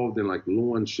involved in like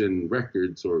launching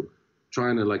records or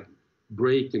trying to like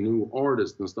break a new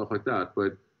artist and stuff like that.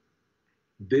 But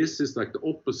this is like the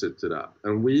opposite to that.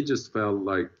 And we just felt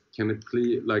like,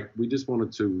 we just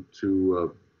wanted to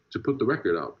put the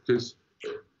record out,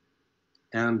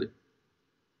 and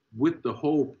with the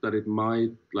hope that it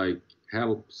might like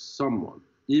help someone,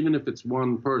 even if it's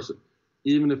one person,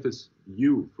 even if it's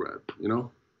you, Fred, you know,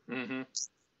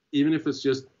 even if it's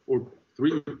just or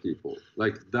 3 people,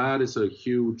 like that is a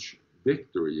huge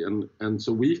victory. And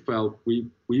so we felt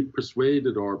we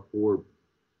persuaded our poor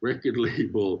record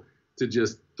label to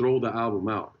just throw the album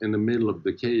out in the middle of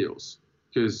the chaos,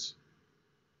 because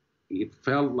it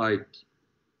felt like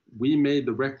we made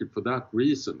the record for that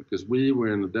reason, because we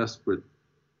were in a desperate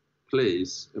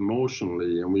place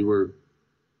emotionally, and we were,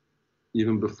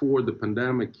 even before the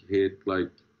pandemic hit,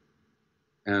 like,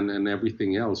 and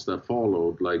everything else that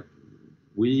followed, like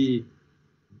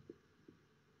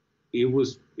it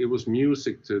was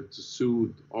music to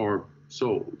soothe our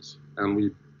souls,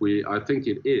 and I think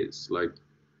it is like,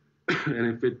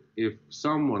 and if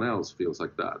someone else feels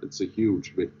like that, it's a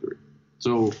huge victory.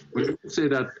 So when you say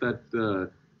that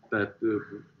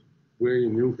we're your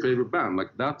new favorite band,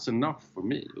 like that's enough for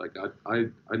me. Like I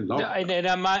love it.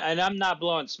 And I'm not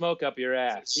blowing smoke up your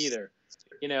ass either.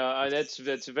 You know,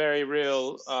 that's a very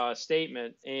real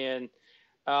statement. And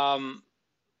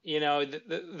you know,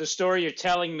 the story you're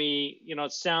telling me, you know,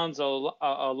 it sounds a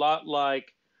lot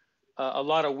like a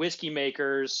lot of whiskey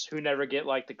makers who never get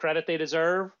like the credit they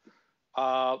deserve.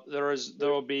 There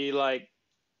will be like,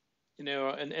 you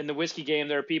know, in the whiskey game,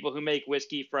 there are people who make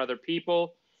whiskey for other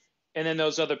people, and then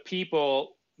those other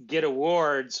people get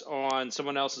awards on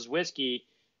someone else's whiskey,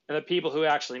 and the people who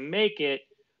actually make it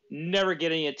never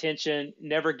get any attention,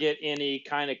 never get any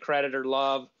kind of credit or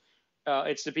love.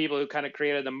 It's the people who kind of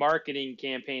created the marketing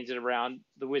campaigns around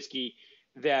the whiskey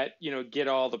that, you know, get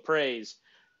all the praise.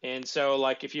 And so,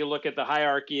 like, if you look at the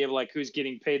hierarchy of like who's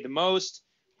getting paid the most,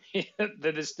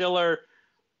 the distiller,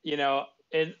 you know,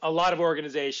 in a lot of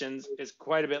organizations is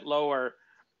quite a bit lower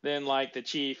than like the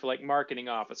chief, like marketing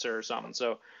officer or something.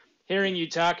 So hearing you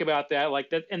talk about that, like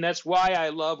that, and that's why I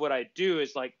love what I do,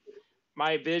 is like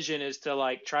my vision is to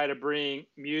like try to bring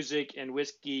music and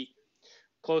whiskey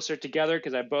closer together,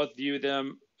 because I both view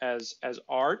them as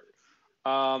art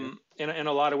in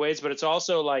a lot of ways. But it's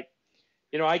also like,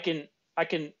 you know, I can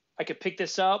pick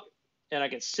this up and I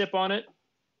can sip on it,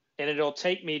 and it'll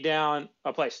take me down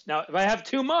a place. Now, if I have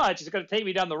too much, it's going to take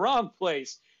me down the wrong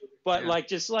place. But like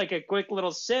just like a quick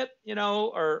little sip, you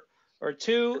know, or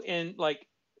two, and like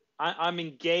I'm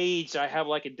engaged. I have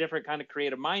like a different kind of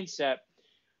creative mindset.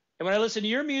 And when I listen to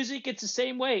your music, it's the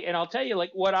same way. And I'll tell you,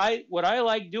 like what I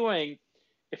like doing,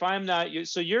 if I'm not,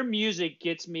 so your music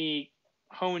gets me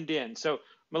honed in. So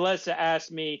Melissa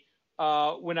asked me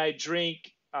when I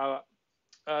drink, what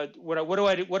do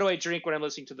I drink when I'm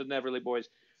listening to the Neverly Boys?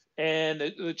 And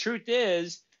the truth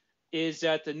is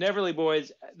that the Neverly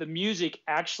Boys, the music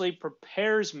actually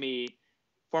prepares me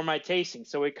for my tasting.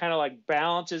 So it kind of like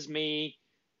balances me.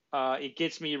 It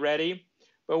gets me ready.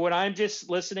 But when I'm just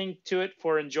listening to it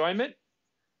for enjoyment,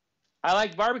 I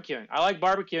like barbecuing. I like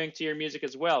barbecuing to your music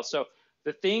as well. So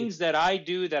the things that I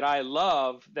do that I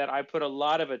love, that I put a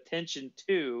lot of attention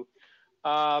to,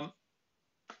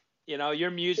 you know,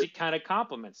 your music kind of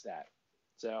complements that.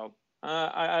 So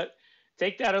I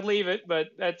take that or leave it, but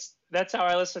that's how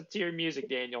I listen to your music,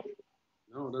 Daniel.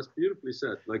 No, that's beautifully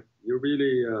said. Like you're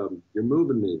really you're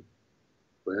moving me,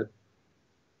 Fred.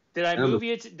 Did I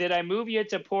move you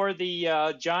to pour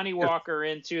the Johnnie Walker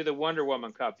into the Wonder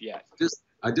Woman cup yet?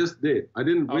 I just did. I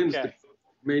didn't rinse Okay. it.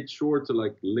 Made sure to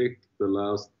like lick the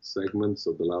last segments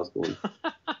of the last one.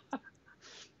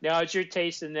 Now, as you're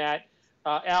tasting that,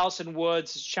 Allison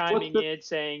Woods is chiming in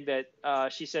saying that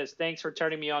she says, "Thanks for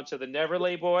turning me on to the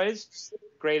Neverlay Boys.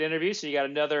 Great interview." So you got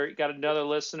another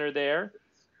listener there.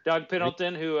 Doug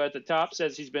Pendleton, who at the top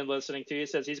says he's been listening to you,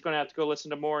 says he's going to have to go listen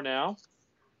to more now.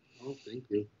 Oh, thank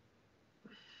you.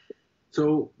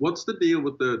 So what's the deal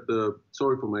with the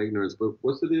sorry for my ignorance, but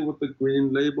what's the deal with the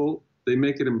Green Label? They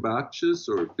make it in batches,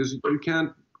 or because you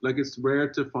can't, like, it's rare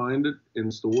to find it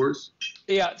in stores?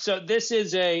 Yeah, so this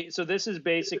is a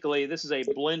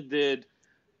blended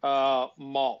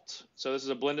malt. So this is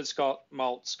a blended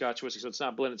malt Scotch whiskey. So it's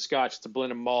not blended Scotch, it's a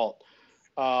blended malt.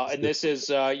 And this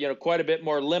is quite a bit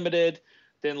more limited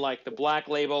than like the Black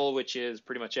Label, which is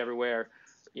pretty much everywhere.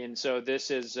 And so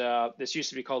this used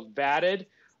to be called vatted.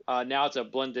 Now it's a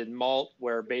blended malt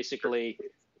where basically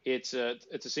it's a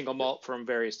single malt from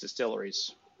various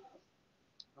distilleries.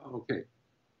 Okay.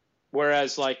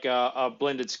 Whereas like a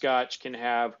blended Scotch can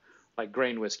have like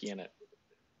grain whiskey in it.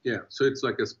 Yeah, so it's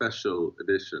like a special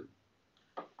edition.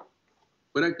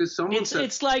 But I guess someone said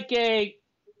it's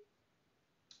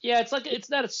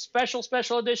not a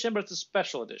special edition, but it's a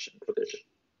special edition.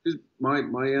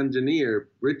 My engineer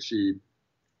Richie,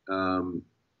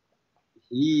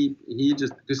 he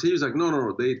just, because he was like,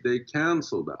 no, they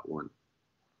canceled that one.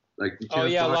 Like, you can't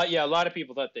a lot of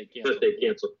people thought they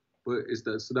canceled. But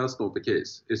so that's not the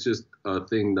case. It's just a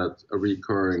thing that's a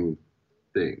recurring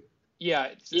thing.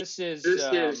 Yeah, this is it's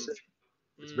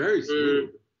very smooth.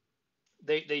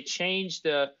 They changed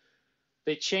the.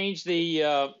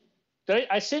 Did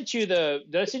I send you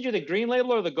the green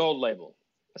label or the gold label?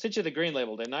 I sent you the green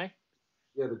label, didn't I?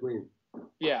 Yeah, the green.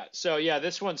 Yeah. So yeah,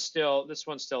 this one's still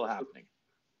happening.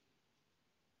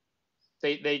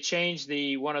 They changed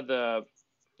one of the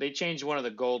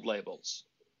gold labels.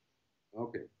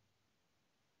 Okay.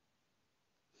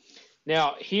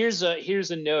 Now here's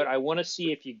a note. I want to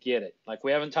see if you get it. Like,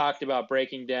 we haven't talked about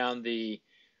breaking down the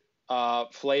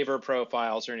flavor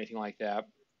profiles or anything like that.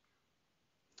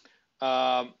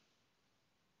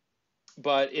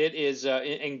 But it is,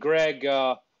 and Greg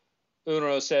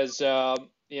Unro says,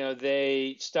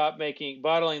 they stopped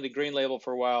bottling the green label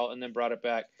for a while and then brought it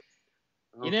back.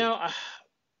 Okay.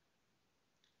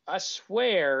 I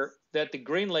swear that the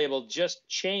green label just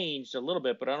changed a little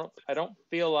bit, but I don't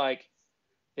feel like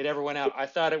it ever went out. I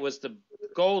thought it was the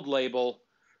gold label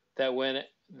that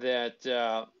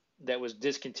was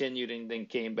discontinued and then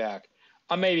came back.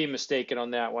 I may be mistaken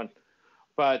on that one,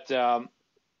 but the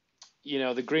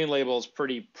green label is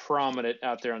pretty prominent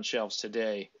out there on shelves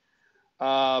today.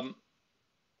 But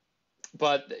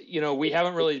we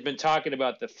haven't really been talking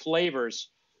about the flavors.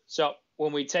 So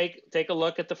when we take a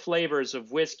look at the flavors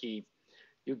of whiskey,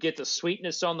 you get the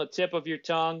sweetness on the tip of your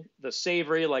tongue, the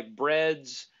savory like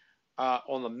breads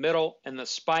on the middle, and the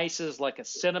spices like a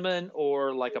cinnamon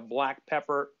or like a black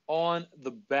pepper on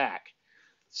the back.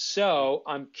 So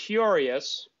I'm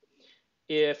curious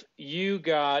if you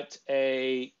got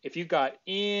any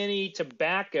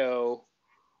tobacco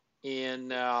in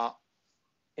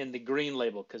the green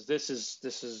label, because this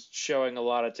is showing a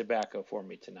lot of tobacco for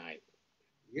me tonight.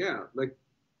 Yeah,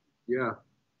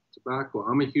 tobacco.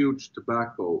 I'm a huge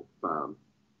tobacco fan.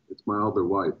 It's my other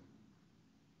wife.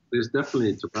 There's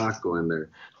definitely tobacco in there.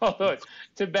 Oh,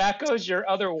 tobacco's your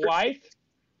other wife?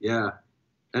 Yeah,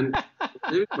 and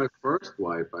maybe my first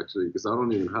wife, actually, because I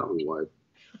don't even have a wife.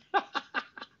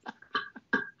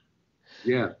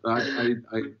 Yeah, I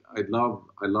love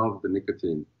the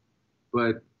nicotine,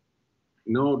 but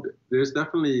no, there's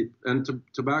definitely, and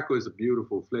tobacco is a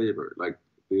beautiful flavor. Like,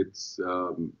 it's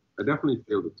I definitely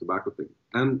feel the tobacco thing,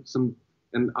 and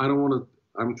I don't want to.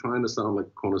 I'm trying to sound like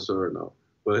a connoisseur now,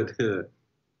 but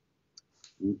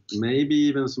maybe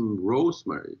even some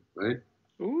rosemary, right?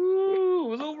 Ooh, a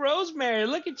little rosemary!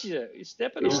 Look at you, you're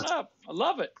stepping on up. I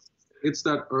love it. It's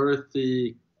that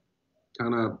earthy,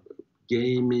 kind of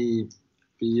gamey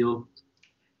feel,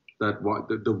 that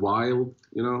the wild,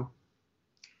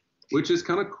 which is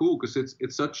kind of cool because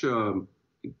it's such a,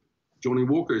 Johnnie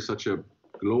Walker is such a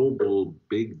global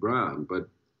big brand, but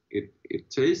it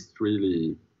tastes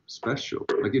really special.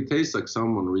 Like, it tastes like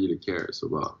someone really cares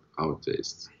about how it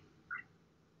tastes.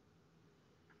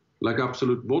 Like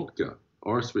Absolut Vodka,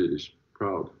 our Swedish,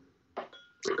 proud.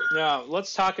 Now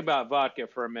let's talk about vodka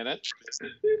for a minute.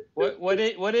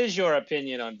 What is your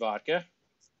opinion on vodka?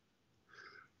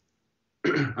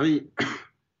 I mean,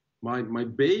 my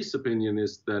base opinion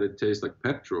is that it tastes like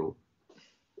petrol,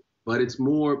 but it's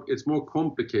more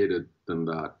complicated than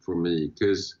that for me,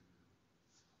 because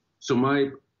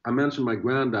I mentioned my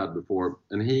granddad before,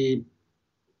 and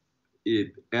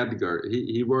Edgar,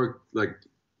 he worked like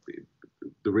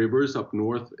the rivers up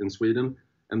north in Sweden,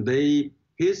 and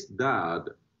his dad,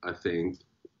 I think,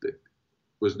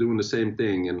 was doing the same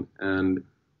thing, and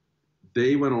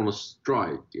they went on a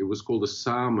strike. It was called a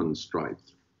salmon strike,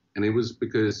 and it was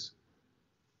because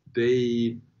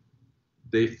they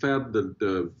fed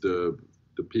the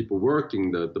people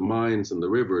working the mines and the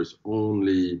rivers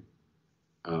only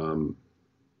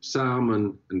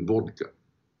salmon and vodka.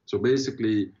 So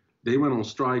basically, they went on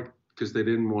strike because they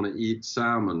didn't want to eat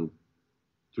salmon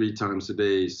 3 times a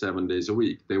day, 7 days a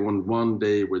week. They wanted one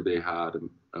day where they had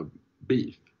a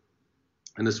beef.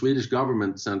 And the Swedish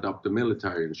government sent up the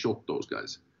military and shot those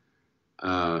guys.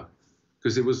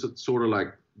 Because it was sort of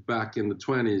like back in the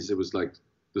 20s, it was like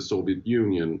the Soviet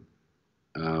Union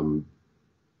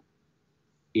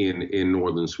in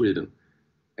northern Sweden.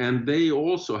 And they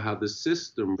also had the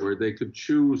system where they could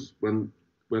choose when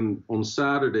on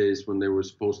Saturdays, when they were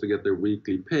supposed to get their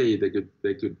weekly pay, they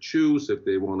could choose if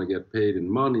they want to get paid in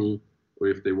money or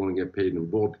if they want to get paid in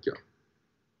vodka.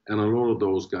 And a lot of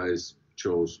those guys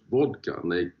chose vodka, and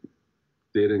they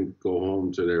didn't go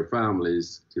home to their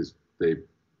families because they,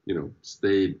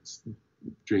 stayed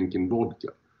drinking vodka.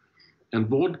 And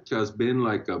vodka has been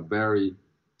like a very,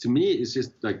 to me, it's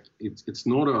just like, it's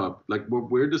not a, like what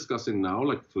we're discussing now,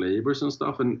 like flavors and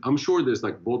stuff. And I'm sure there's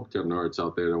like vodka nerds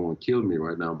out there that want to kill me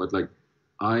right now. But like,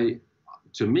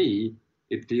 to me,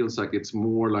 it feels like it's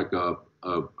more like a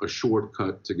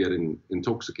shortcut to getting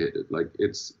intoxicated. Like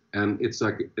it's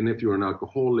like, and if you're an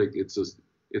alcoholic,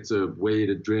 it's a way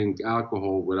to drink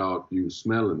alcohol without you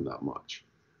smelling that much.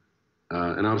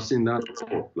 And I've seen that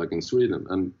before, like in Sweden.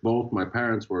 And both my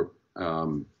parents were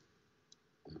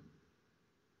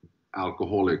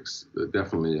alcoholics,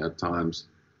 definitely at times.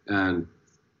 And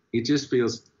it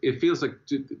feels like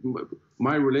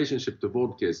my relationship to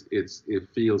vodka it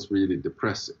feels really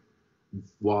depressing.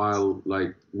 While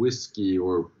like whiskey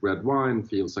or red wine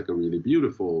feels like a really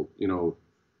beautiful,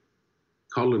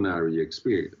 culinary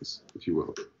experience, if you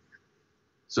will.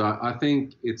 So I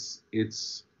think it's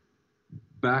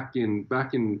back in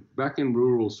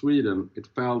rural Sweden, it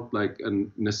felt like a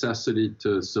necessity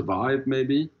to survive.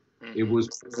 Maybe it was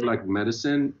like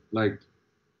medicine. Like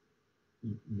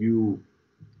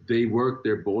they worked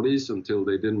their bodies until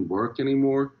they didn't work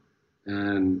anymore,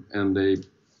 and they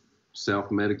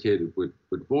self-medicated with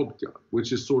vodka,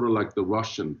 which is sort of like the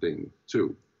Russian thing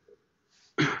too.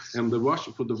 And the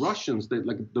Russians,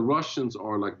 the Russians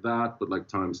are like that, but like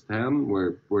times 10,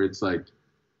 where it's like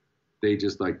they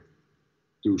just like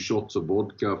do shots of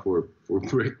vodka for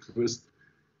breakfast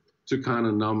to kind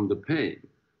of numb the pain,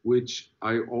 which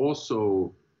I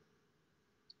also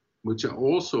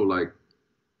like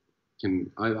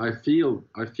I feel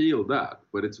that,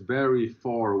 but it's very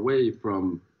far away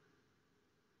from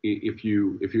if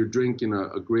you're drinking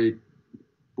a great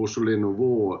Beaujolais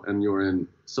Nouveau and you're in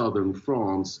southern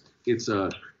France, it's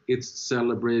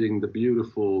celebrating the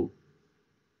beautiful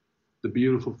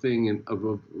thing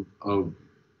of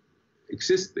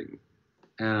existing.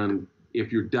 And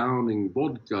if you're downing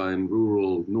vodka in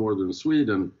rural northern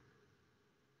Sweden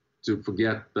to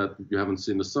forget that you haven't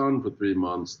seen the sun for 3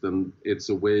 months, then it's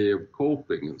a way of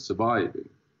coping and surviving.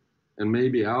 And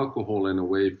maybe alcohol in a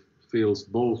way fills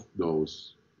both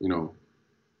those,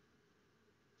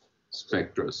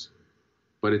 spectras.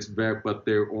 But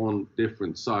they're on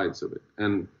different sides of it.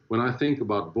 And when I think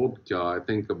about vodka, I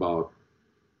think about,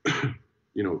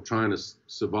 trying to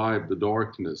survive the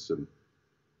darkness and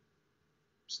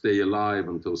stay alive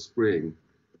until spring.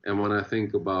 And when I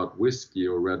think about whiskey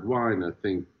or red wine, I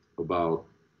think about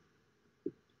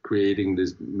creating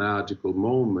this magical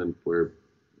moment where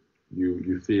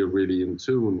you feel really in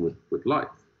tune with life.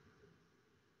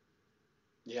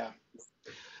 Yeah.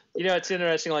 It's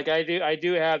interesting. Like I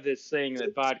do have this thing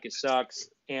that vodka sucks,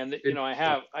 and I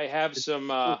have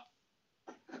some. I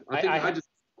just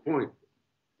point.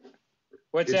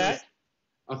 What's that?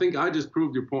 I think I just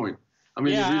proved your point. I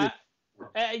mean, yeah,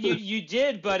 you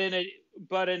did, but in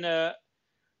a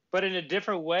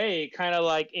different way. Kind of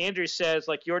like Andrew says,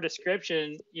 like your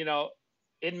description.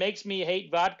 It makes me hate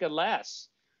vodka less.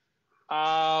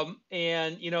 And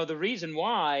the reason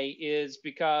why is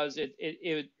because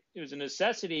it was a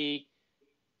necessity,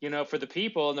 for the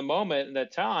people in the moment in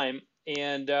that time.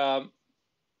 And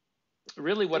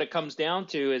really what it comes down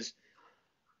to is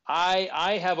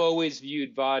I have always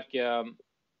viewed vodka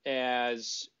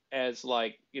as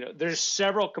like, there's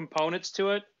several components to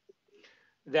it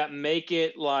that make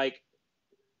it like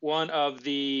one of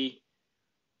the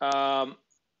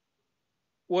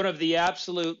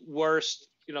absolute worst,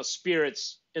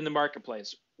 spirits in the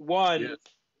marketplace. One, yeah.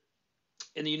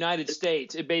 In the United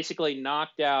States, it basically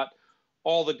knocked out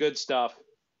all the good stuff,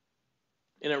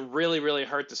 and it really, really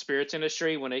hurt the spirits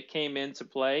industry when it came into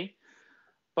play.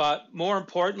 But more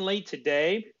importantly,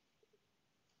 today,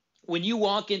 when you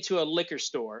walk into a liquor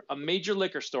store, a major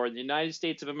liquor store in the United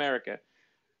States of America,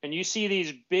 and you see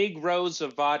these big rows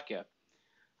of vodka,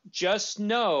 just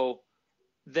know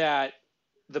that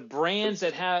the brands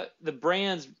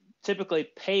typically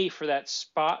pay for that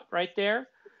spot right there,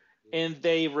 and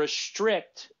they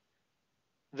restrict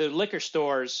the liquor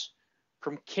stores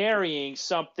from carrying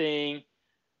something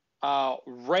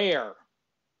rare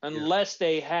unless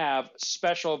they have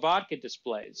special vodka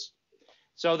displays.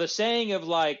 So the saying of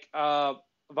like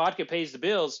vodka pays the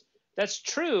bills, that's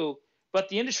true, but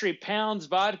the industry pounds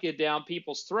vodka down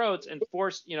people's throats and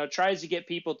tries to get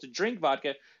people to drink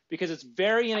vodka because it's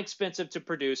very inexpensive to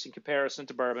produce in comparison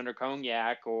to bourbon or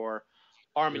cognac or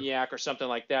Armagnac or something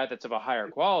like that that's of a higher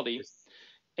quality.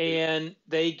 And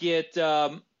they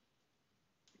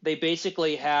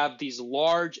basically have these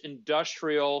large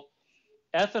industrial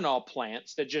ethanol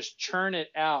plants that just churn it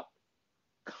out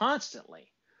constantly.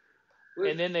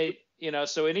 And then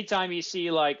so anytime you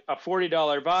see like a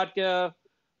 $40 vodka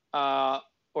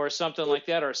or something like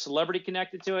that, or a celebrity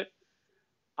connected to it,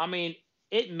 I mean,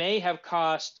 it may have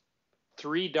cost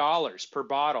 $3 per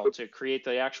bottle to create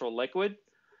the actual liquid.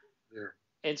 Yeah.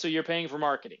 And so you're paying for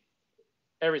marketing.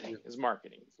 Everything is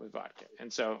marketing with vodka.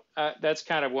 And so that's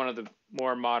kind of one of the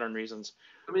more modern reasons.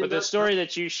 I mean, but the story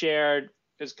that you shared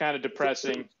is kind of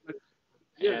depressing.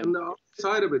 Yeah, and the other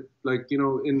side of it, like,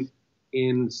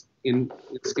 in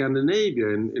Scandinavia,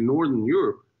 in Northern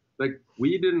Europe, like,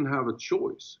 we didn't have a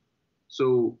choice.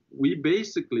 So we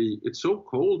basically, it's so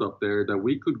cold up there that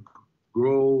we could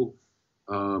grow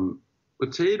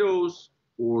potatoes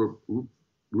or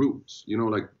roots,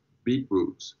 like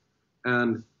beetroots.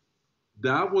 And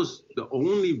that was the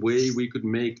only way we could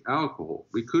make alcohol.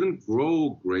 We couldn't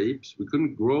grow grapes. We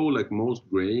couldn't grow like most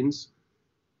grains.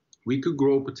 We could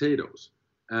grow potatoes.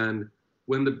 And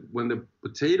when the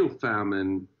potato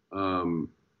famine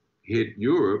hit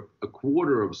Europe, a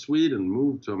quarter of Sweden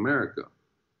moved to America,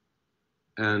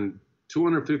 and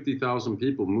 250,000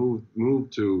 people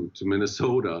moved to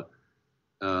Minnesota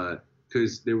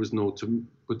because there was no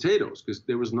potatoes, because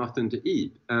there was nothing to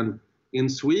eat. And in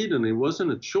Sweden, it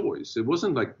wasn't a choice. It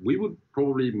wasn't like, we would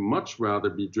probably much rather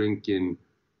be drinking,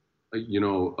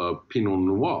 a Pinot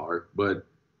Noir, but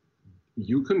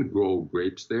you can grow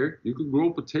grapes there. You could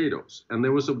grow potatoes. And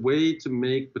there was a way to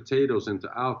make potatoes into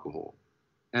alcohol.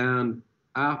 And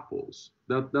apples,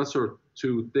 that's our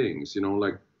two things,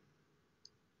 like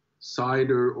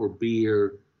cider or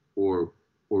beer or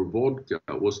vodka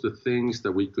was the things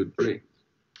that we could drink.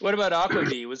 What about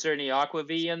aquavit? Was there any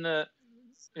aquavit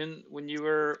when you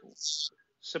were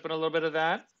sipping a little bit of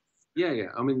that? Yeah.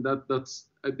 I mean, that's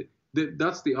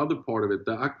the other part of it.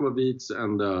 The aquavits,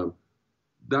 and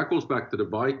that goes back to the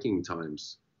Viking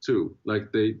times too.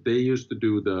 Like they used to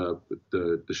do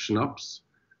the schnapps,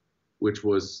 which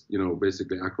was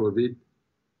basically aquavit.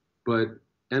 But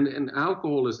and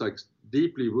alcohol is like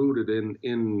deeply rooted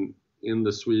in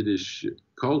the Swedish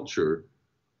culture,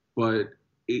 but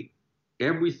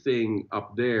everything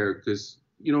up there, because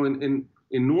in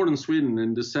northern Sweden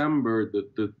in December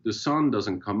the sun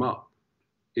doesn't come up.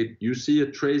 You see a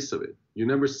trace of it. You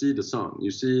never see the sun.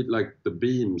 You see like the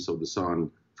beams of the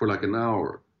sun for like an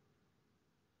hour.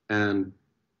 And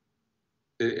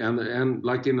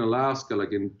like in Alaska,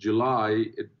 like in July,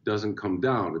 it doesn't come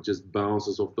down. It just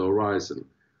bounces off the horizon.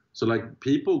 So like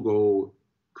people go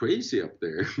crazy up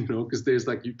there, because there's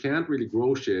like, you can't really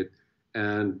grow shit.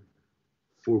 And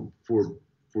for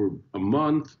a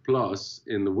month plus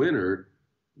in the winter,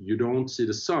 you don't see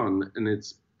the sun, and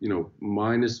it's,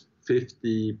 minus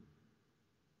 50,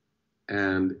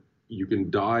 and you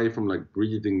can die from like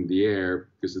breathing the air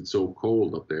because it's so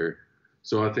cold up there.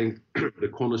 So I think the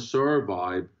connoisseur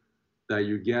vibe that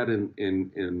you get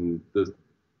in the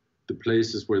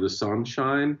places where the sun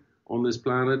shine on this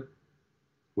planet,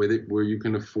 where you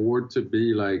can afford to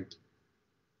be like,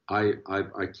 I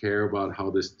care about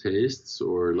how this tastes,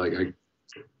 or like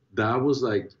that was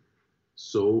like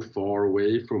so far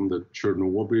away from the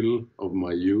Chernobyl of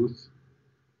my youth.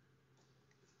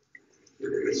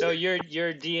 So your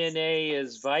DNA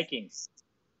is Viking.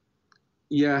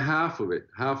 Yeah, half of it.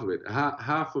 Half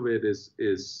of it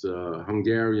is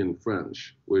Hungarian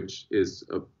French, which is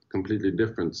a completely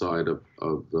different side of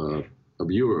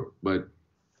Europe. But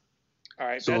all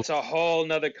right, that's a whole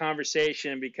nother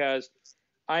conversation, because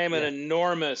I am an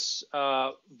enormous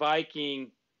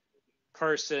Viking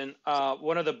person.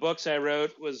 One of the books I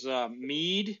wrote was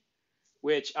Mead,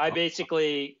 which I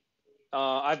basically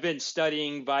I've been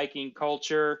studying Viking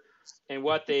culture and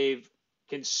what they've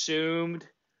consumed,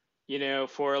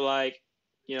 for like,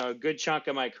 a good chunk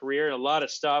of my career, and a lot of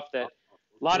stuff a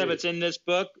lot of it's in this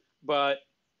book, but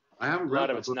I haven't read a lot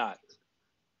of it's not.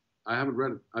 I haven't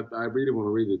read it. I really want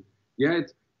to read it. Yeah,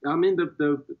 it's. I mean,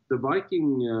 the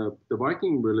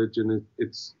Viking religion.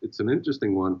 It's an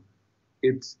interesting one.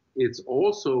 It's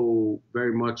also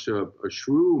very much a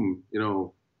shroom. You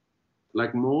know,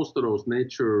 like most of those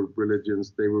nature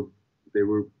religions, they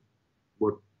were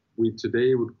what we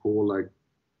today would call like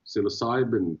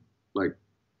psilocybin like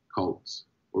cults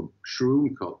or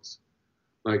shroom cults.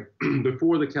 Like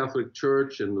before the Catholic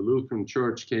Church and the Lutheran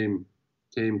Church came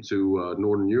to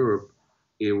Northern Europe,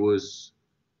 it was,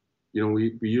 you know,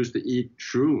 we used to eat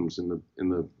shrooms in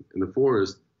the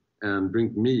forest and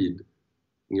drink mead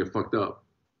and get fucked up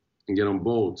and get on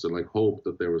boats and like hope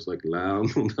that there was like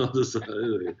land on the other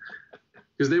side,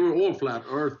 because they were all flat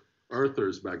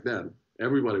earthers back then.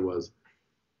 Everybody was.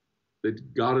 They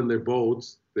got in their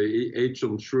boats, they ate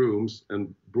some shrooms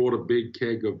and brought a big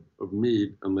keg of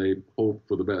mead, and they hoped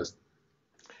for the best.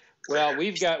 Well,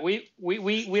 we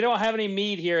don't have any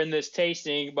mead here in this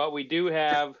tasting, but we do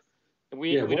have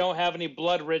we don't have any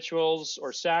blood rituals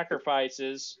or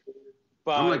sacrifices.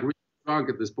 But I'm like really drunk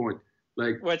at this point.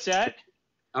 Like, what's that?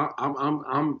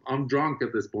 I'm drunk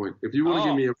at this point. If you want to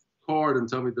give me a card and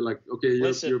tell me that, like, okay,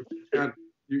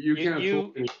 you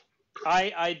can't.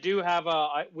 I do have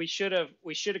we should have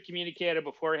communicated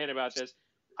beforehand about this.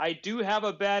 I do have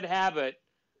a bad habit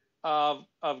of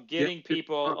getting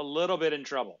people a little bit in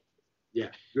trouble. Yeah,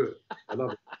 good. I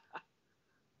love it.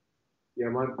 Yeah,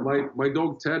 my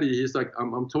dog Teddy, he's like,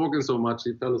 I'm talking so much,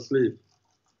 he fell asleep.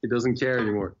 He doesn't care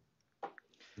anymore.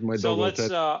 My so dog let's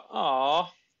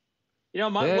you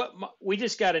know, we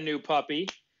just got a new puppy,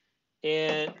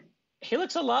 and he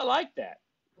looks a lot like that.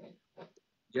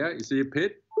 Yeah, you see a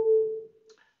pit?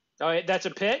 Oh, that's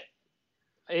a pit?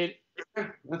 I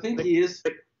think he is.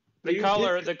 The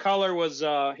color was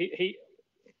he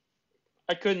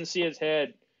I couldn't see his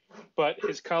head, but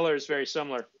his color is very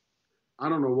similar. I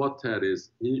don't know what Ted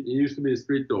is. He used to be a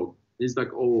street dog. He's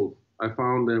like old. I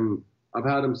found him. I've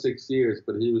had him 6 years,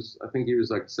 but I think he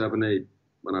was like 7, 8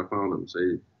 when I found him. So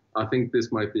I think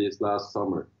this might be his last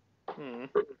summer.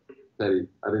 Teddy,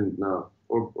 I didn't know,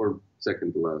 or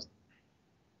second to last.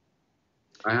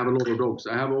 I have a lot of dogs.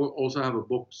 I also have a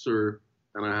boxer,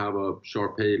 and I have a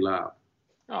Shar-Pei lab.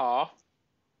 Aw.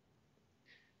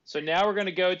 So now we're going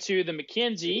to go to the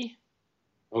McKenzie.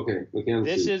 Okay,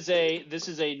 McKenzie. This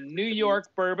is a New York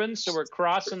bourbon, so we're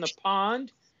crossing the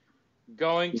pond,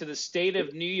 going to the state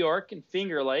of New York and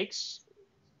Finger Lakes,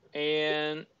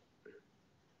 and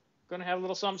going to have a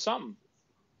little something.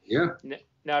 Yeah.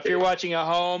 Now, if you're watching at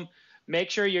home,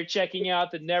 make sure you're checking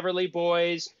out the Neverly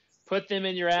Boys. Put them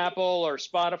in your Apple or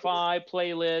Spotify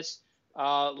playlist.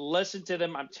 Listen to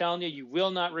them. I'm telling you, you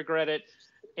will not regret it.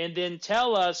 And then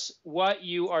tell us what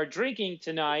you are drinking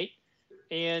tonight.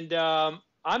 And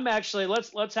I'm actually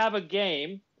let's have a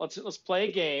game. Let's play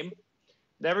a game.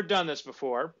 Never done this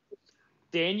before.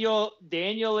 Daniel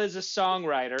is a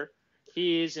songwriter.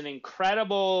 He is an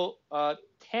incredible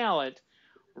talent.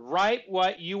 Write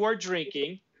what you are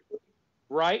drinking.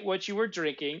 Write what you were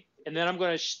drinking. And then I'm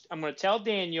going to tell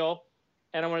Daniel,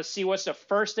 and I'm going to see what's the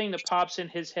first thing that pops in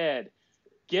his head.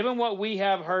 Given what we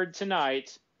have heard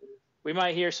tonight, we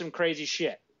might hear some crazy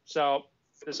shit. So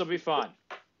this will be fun.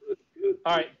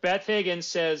 All right, Beth Higgins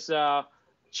says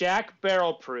Jack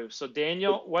Barrel Proof. So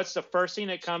Daniel, what's the first thing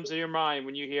that comes to your mind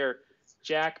when you hear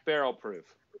Jack Barrel Proof?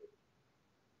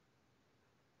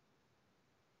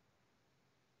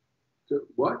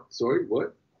 What? Sorry,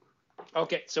 what?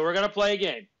 Okay, so we're going to play a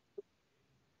game.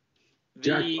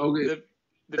 The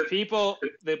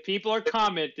people are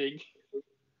commenting.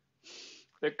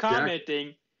 They're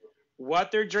commenting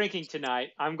what they're drinking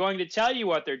tonight. I'm going to tell you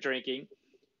what they're drinking,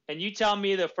 and you tell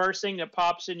me the first thing that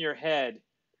pops in your head.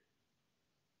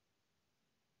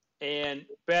 And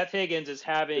Beth Higgins is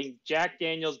having Jack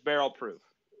Daniel's Barrel Proof.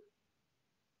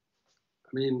 I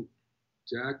mean,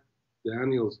 Jack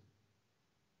Daniel's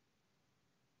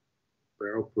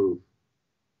Barrel Proof.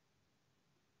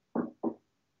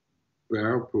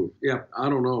 Barrel proof. Yeah, I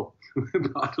don't know.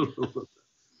 I don't know.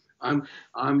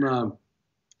 I'm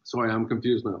sorry, I'm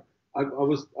confused now. I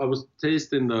was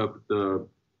tasting the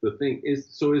thing.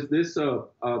 Is this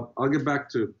I'll get back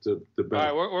to Beth.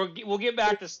 All right, we'll get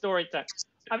back to story time.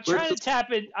 I'm trying to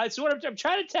tap in. I'm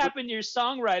trying to tap into your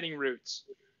songwriting roots.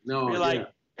 No, you're like,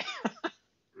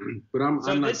 but I'm.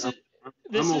 So I'm this not,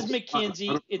 is I'm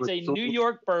McKenzie. It's a New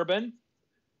York bourbon.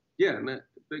 Yeah,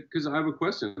 because I have a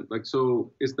question. Like,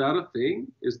 so is that a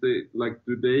thing?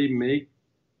 Do they make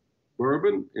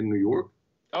bourbon in New York?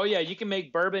 Oh yeah, you can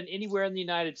make bourbon anywhere in the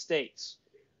United States.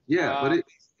 Yeah, but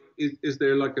is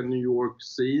there like a New York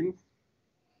scene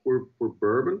for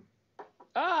bourbon?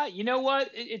 You know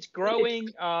what? It's growing.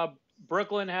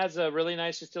 Brooklyn has a really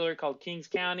nice distillery called Kings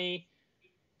County.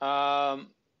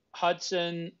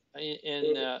 Hudson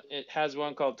it has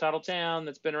one called Tuttletown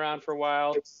that's been around for a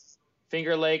while.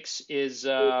 Finger Lakes is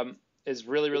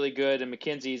really, really good, and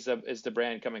McKenzie is the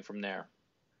brand coming from there.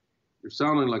 You're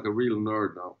sounding like a real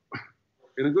nerd now,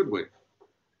 in a good way.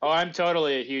 Oh, I'm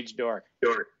totally a huge dork.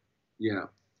 Yeah,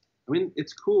 I mean,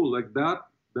 it's cool, like that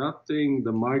thing,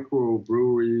 the micro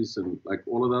breweries and like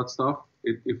all of that stuff.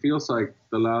 It feels like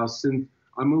since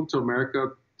I moved to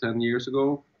America 10 years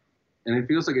ago, and it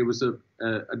feels like it was a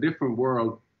different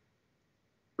world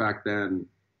back then.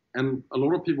 And a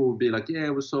lot of people would be like, yeah,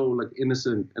 it was so like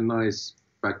innocent and nice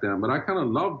back then. But I kind of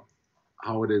love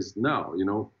how it is now, you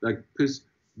know, like, because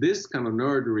this kind of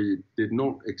nerdery did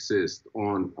not exist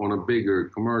on a bigger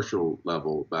commercial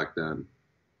level back then.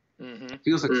 It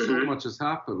feels like so much has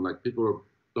happened. Like the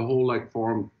whole like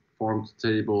farm to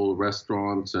table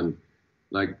restaurants and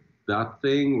like that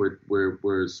thing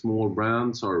where small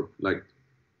brands are like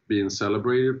being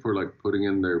celebrated for like putting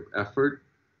in their effort.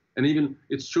 And even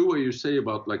it's true what you say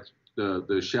about like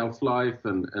the shelf life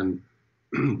and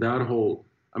that whole,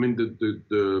 I mean,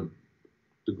 the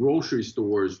grocery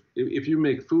stores, if you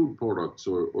make food products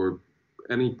or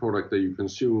any product that you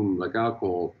consume like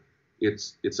alcohol,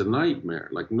 it's a nightmare.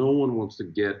 Like no one wants to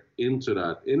get into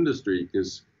that industry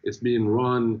because it's being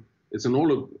run, it's an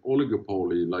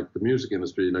oligopoly, like the music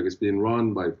industry, like it's being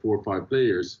run by 4 or 5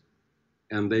 players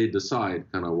and they decide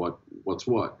kind of what's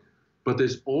what. But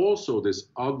there's also this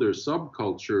other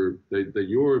subculture that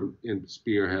you're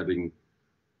spearheading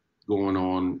going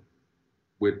on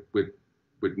with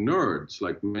nerds,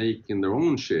 like making their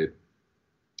own shit.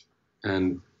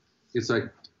 And it's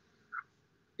like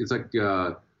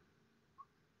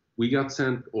we got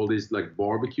sent all these like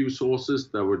barbecue sauces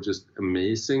that were just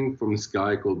amazing from this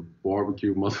guy called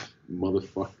Barbecue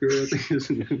Motherfucker, I think his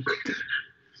name.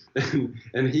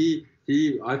 and he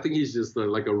I think he's just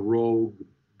like a rogue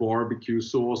barbecue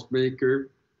sauce maker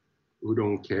who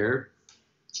don't care,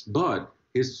 but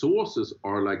his sauces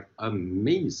are like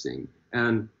amazing.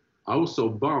 And I was so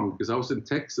bummed because I was in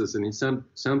Texas and he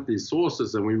sent these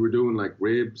sauces and we were doing like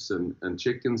ribs and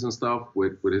chickens and stuff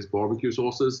with his barbecue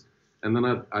sauces. And then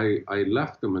I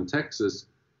left them in Texas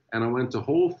and I went to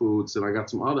Whole Foods and I got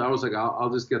some other, I was like, I'll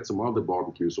just get some other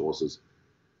barbecue sauces.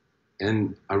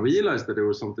 And I realized that there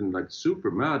was something like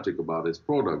super magic about his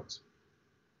product.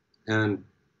 And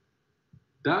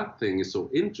that thing is so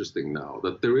interesting now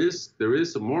that there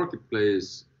is a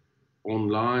marketplace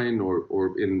online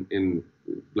or in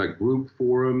like group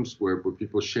forums where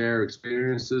people share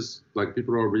experiences, like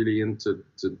people are really into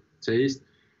taste,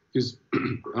 because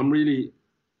I'm really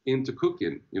into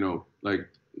cooking, you know, like,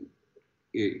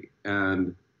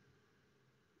 and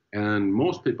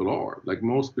most people are, like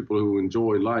most people who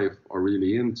enjoy life are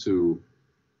really into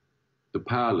the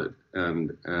palate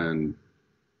and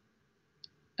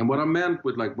what I meant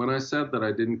with like when I said that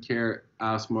I didn't care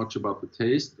as much about the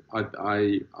taste,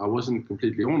 I wasn't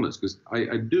completely honest, because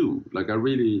I do, like I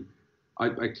really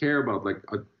I care about, like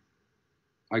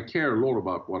I care a lot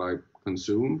about what I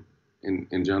consume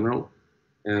in general,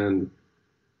 and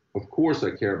of course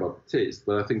I care about the taste,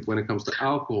 but I think when it comes to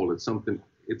alcohol, it's something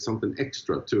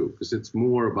extra too, because it's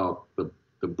more about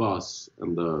the buzz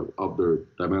and the other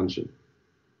dimension.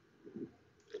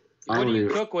 What do you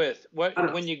cook with? What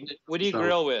do you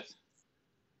grill with?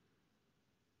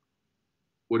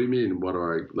 What do you mean? What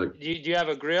are I like? Do you have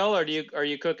a grill, or are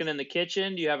you cooking in the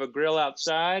kitchen? Do you have a grill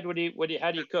outside? How do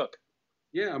you cook?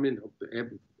 Yeah, I mean,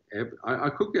 I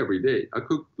cook every day. I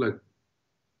cook like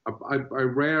I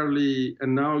rarely,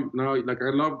 and now like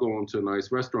I love going to a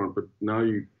nice restaurant, but now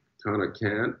you kind of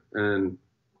can't. And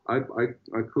I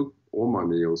cook all my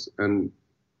meals, and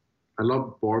I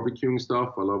love barbecuing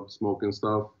stuff. I love smoking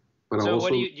stuff. But so also,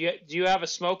 what do you have a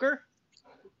smoker?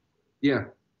 Yeah,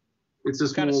 it's a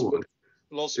small one.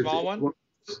 A little small one?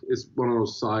 It's one of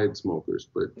those side smokers,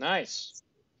 but nice.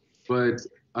 But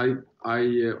I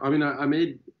mean, I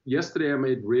made yesterday. I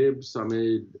made ribs. I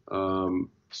made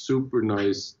super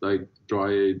nice like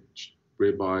dry aged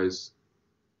ribeyes.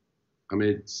 I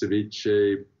made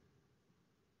ceviche.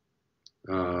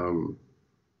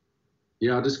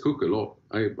 Yeah, I just cook a lot.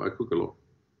 I cook a lot.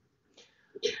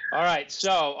 All right,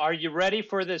 so are you ready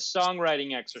for this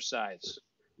songwriting exercise?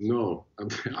 No, I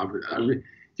mean,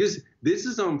 because this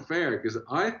is unfair, because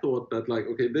I thought that like,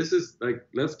 okay, this is like,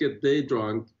 let's get day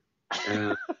drunk,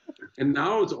 and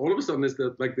now it's all of a sudden it's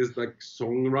like this like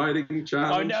songwriting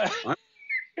challenge. Oh, no.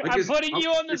 I'm putting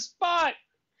you on the spot.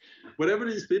 Whatever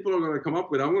these people are going to come up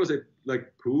with, I'm going to say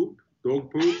like poop, dog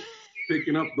poop,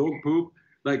 picking up dog poop.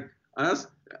 Like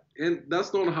and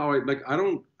that's not how I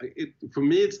don't, for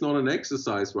me, it's not an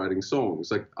exercise writing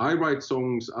songs. Like, I write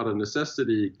songs out of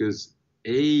necessity because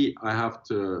A, I have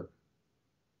to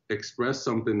express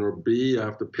something, or B, I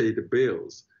have to pay the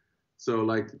bills. So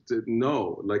like,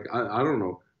 no, like, I don't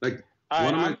know. Like, All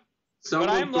one right, of my, but someone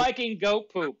I'm liking goat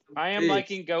poop. I am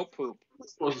liking goat poop. What am I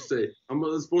supposed to say? I'm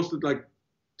supposed to like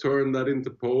turn that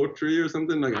into poetry or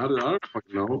something? Like, I don't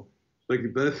fucking know. Like,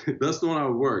 that's not how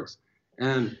it works.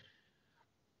 And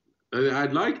I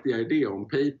like the idea on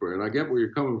paper, and I get where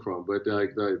you're coming from, but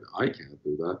like, I can't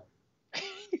do that.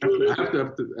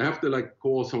 I have to like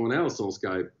call someone else on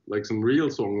Skype, like some real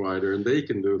songwriter, and they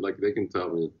can do it. Like, they can tell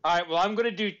me. All right, well, I'm going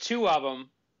to do two of them.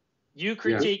 You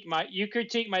critique my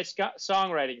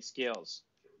songwriting skills.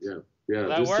 Yeah. Will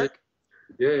that work?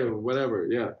 Yeah, whatever.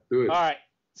 Yeah, do it. All right.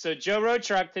 So Joe Road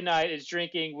Truck tonight is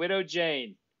drinking Widow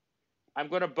Jane. I'm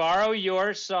going to borrow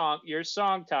your song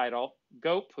title,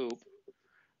 Goat Poop,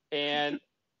 and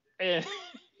I'm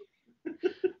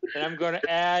going to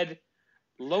add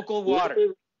local water.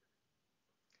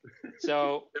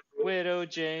 So, Widow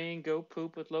Jane, go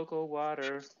poop with local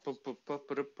water.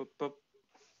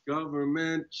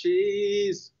 Government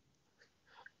cheese.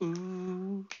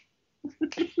 Ooh.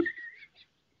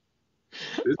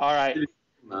 All right.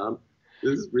 Man,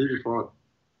 this is really fun. All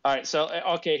right, so,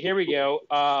 okay, here we go.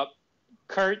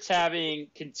 Kurt's having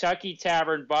Kentucky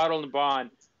Tavern Bottled and Bond.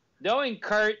 Knowing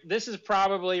Kurt, this is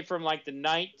probably from like the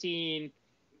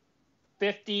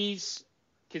 1950s.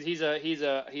 Because he's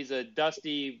a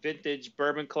dusty vintage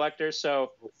bourbon collector.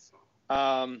 So,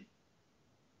 wow,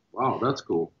 that's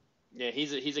cool. Yeah,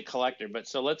 he's a collector. But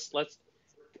so let's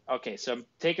okay. So I'm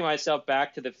taking myself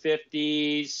back to the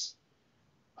 50s.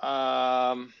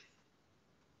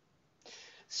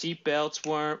 Seatbelts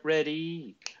weren't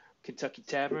ready. Kentucky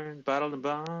Tavern, Bottled and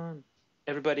Bond.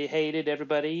 Everybody hated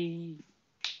everybody.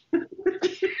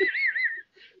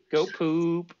 Go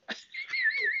poop.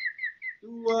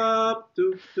 Do up,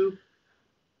 doop, doop.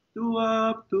 Do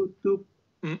up, doop, doop.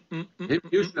 Maybe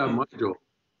you should have my job.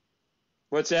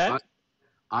 What's that?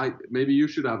 Maybe you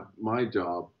should have my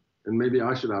job, and maybe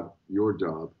I should have your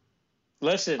job.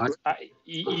 Listen,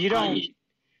 you don't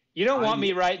want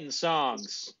me writing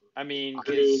songs. I mean,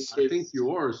 I think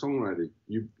you are a songwriter.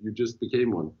 You just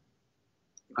became one.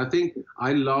 I think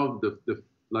I love the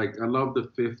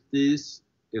 50s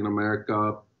in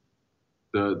America.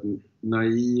 The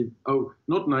naive,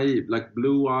 not naive, like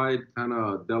blue-eyed kind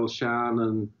of Del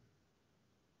Shannon.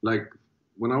 Like,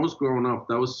 when I was growing up,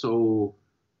 that was so.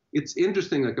 It's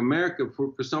interesting, like America,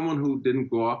 for someone who didn't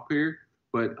grow up here,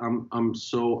 but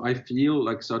I feel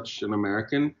like such an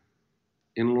American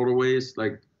in a lot of ways.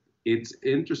 Like, it's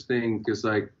interesting because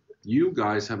like you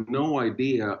guys have no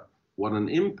idea what an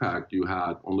impact you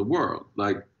had on the world.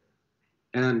 Like.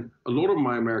 And a lot of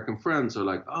my American friends are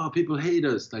like, oh, people hate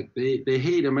us. Like, they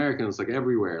hate Americans, like,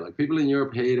 everywhere. Like, people in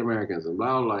Europe hate Americans and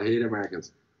blah, blah, hate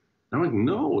Americans. And I'm like,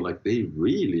 no, like, they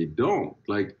really don't.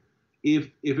 Like,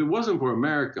 if it wasn't for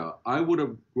America, I would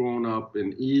have grown up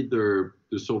in either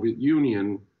the Soviet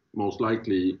Union, most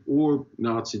likely, or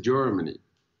Nazi Germany.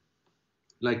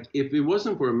 Like, if it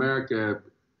wasn't for America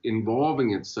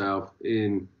involving itself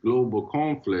in global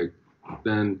conflict,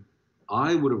 then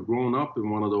I would have grown up in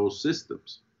one of those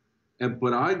systems.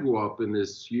 But I grew up in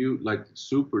this huge, like,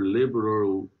 super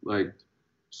liberal, like,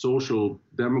 social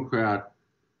democrat,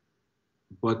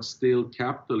 but still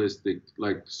capitalistic,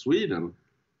 like, Sweden.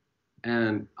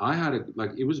 And I had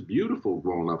it was beautiful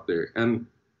growing up there. And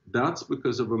that's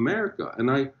because of America.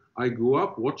 And I grew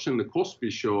up watching the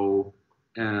Cosby Show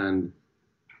and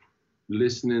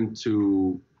listening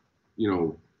to,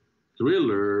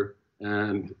 Thriller,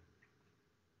 and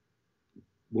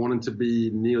wanting to be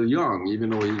Neil Young, even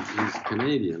though he's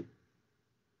Canadian.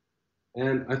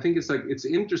 And I think it's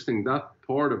interesting, that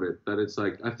part of it, that it's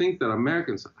like, I think that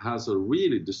Americans has a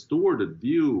really distorted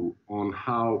view on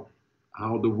how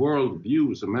the world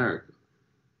views America.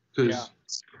 Because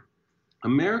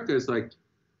America is like,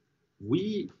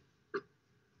 the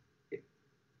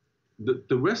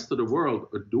rest of the world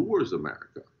adores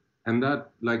America. And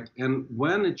and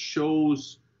when it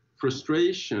shows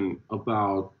frustration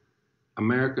about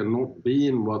America not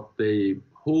being what they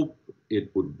hope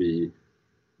it would be,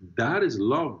 that is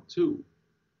love too.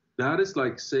 That is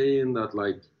like saying that,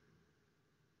 like,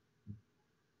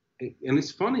 and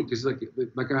it's funny because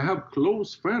like I have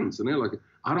close friends and they're like,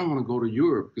 I don't want to go to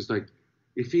Europe because like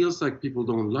it feels like people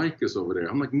don't like us over there.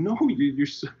 I'm like, no,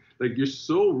 you're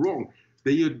so wrong.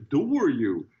 They adore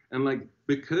you, and like,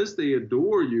 because they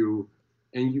adore you,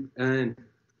 and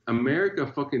America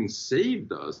fucking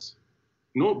saved us.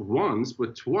 Not once,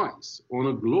 but twice on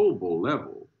a global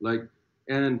level. Like,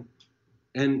 and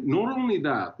And not only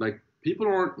that, like, people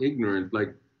aren't ignorant.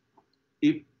 Like,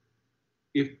 if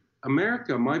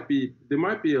America there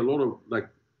might be a lot of like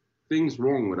things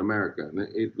wrong with America,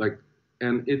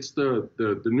 and it's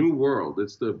the new world.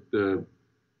 It's the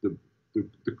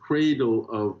cradle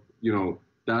of, you know,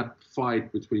 that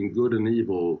fight between good and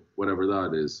evil, whatever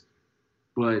that is.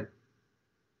 But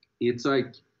it's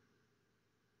like,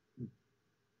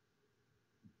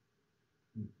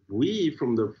 we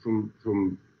from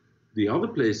the other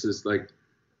places, like,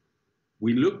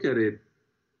 we look at it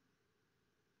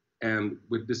and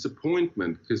with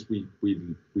disappointment, because we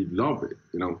love it,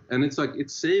 you know. And it's like, it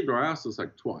saved our asses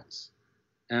like twice.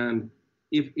 And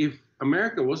if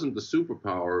America wasn't the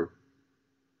superpower,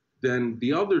 then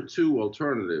the other two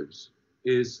alternatives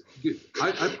is,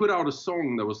 I put out a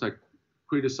song that was like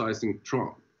criticizing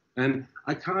Trump, and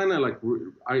I kind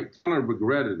of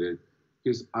regretted it,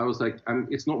 because I was like,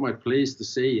 it's not my place to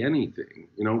say anything,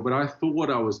 you know. But I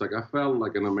thought I felt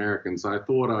like an American, so I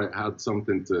thought I had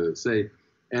something to say.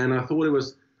 And I thought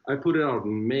I put it out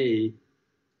in May,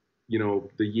 you know,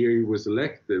 the year he was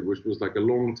elected, which was like a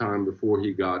long time before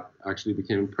he actually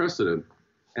became president.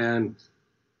 And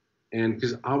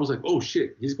because I was like, oh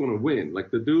shit, he's going to win.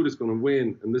 Like, the dude is going to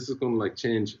win, and this is going to like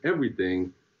change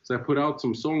everything. So I put out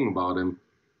some song about him.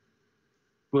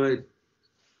 But,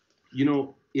 you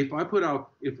know, if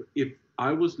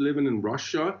I was living in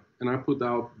Russia and I put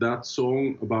out that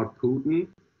song about Putin,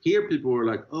 here people were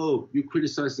like, oh, you're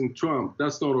criticizing Trump.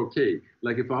 That's not okay.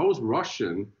 Like, if I was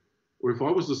Russian, or if I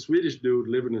was a Swedish dude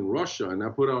living in Russia and I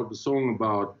put out the song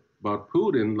about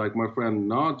Putin, like my friend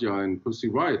Nadia and Pussy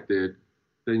Riot did,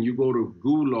 then you go to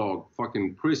Gulag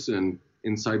fucking prison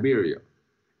in Siberia.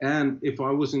 And if I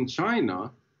was in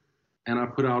China and I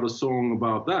put out a song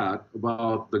about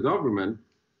the government,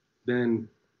 then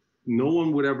no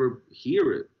one would ever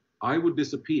hear it. I would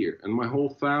disappear, and my whole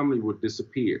family would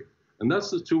disappear. And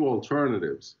that's the two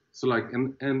alternatives. So like,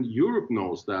 and Europe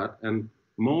knows that, and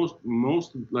most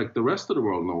like the rest of the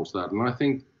world knows that. And I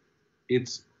think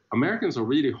Americans are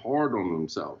really hard on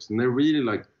themselves, and they're really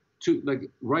like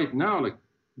right now, like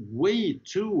way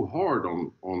too hard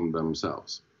on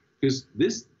themselves, because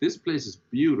this place is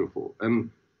beautiful, and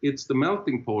it's the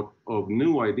melting pot of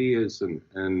new ideas,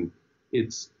 and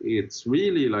it's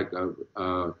really like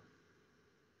a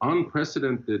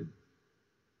unprecedented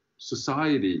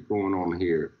society going on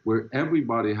here, where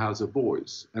everybody has a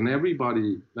voice and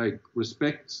everybody like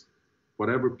respects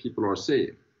whatever people are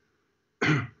saying,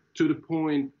 to the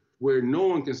point where no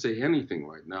one can say anything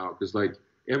right now, because like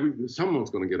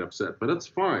someone's going to get upset. But that's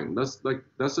fine.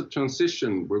 That's a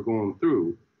transition we're going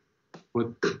through.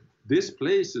 But this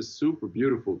place is super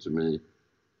beautiful to me,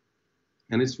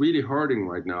 and it's really hurting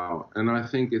right now. And I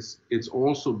think it's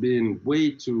also being way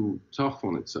too tough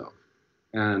on itself,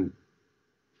 and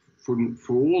for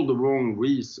all the wrong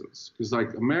reasons. Because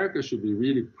like, America should be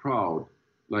really proud,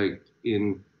 like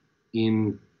in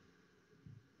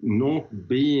not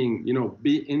being, you know,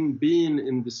 being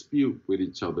in dispute with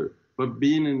each other, but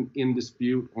being in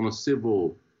dispute on a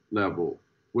civil level,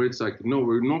 where it's like, no,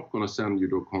 we're not going to send you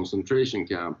to a concentration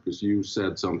camp because you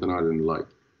said something I didn't like.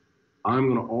 I'm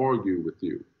going to argue with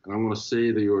you, and I'm going to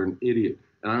say that you're an idiot,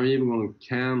 and I'm even going to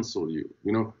cancel you.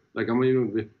 You know, like,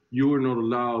 you are not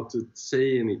allowed to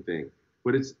say anything.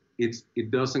 But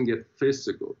it doesn't get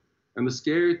physical. And the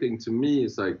scary thing to me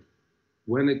is like,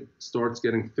 when it starts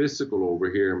getting physical over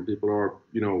here, and people are,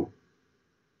 you know,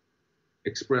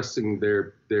 expressing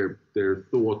their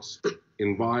thoughts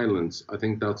in violence, I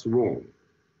think that's wrong.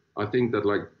 I think that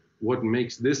like, what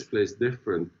makes this place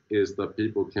different is that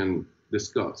people can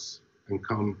discuss and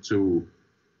come to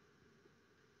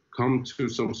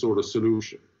some sort of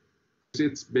solution.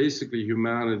 It's basically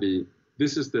humanity.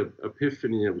 This is the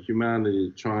epiphany of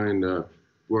humanity trying to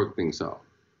work things out.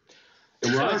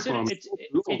 And where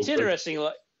it's interesting.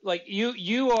 Like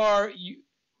you are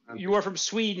from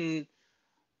Sweden.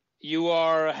 You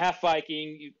are half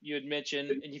Viking. You had mentioned,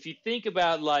 and if you think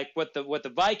about like what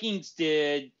the Vikings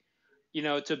did, you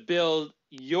know, to build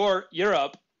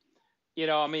Europe, you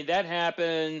know, I mean, that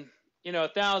happened, you know,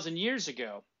 1,000 years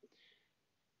ago.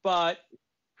 But,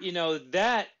 you know,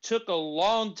 that took a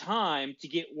long time to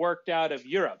get worked out of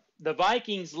Europe. The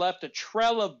Vikings left a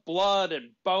trail of blood and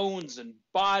bones and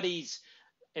bodies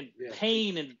and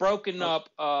pain and broken up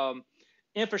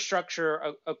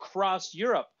infrastructure across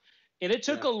Europe. And it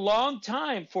took a long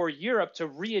time for Europe to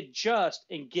readjust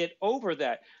and get over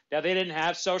that. Now, they didn't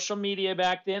have social media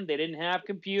back then. They didn't have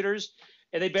computers.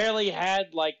 And they barely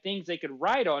had, like, things they could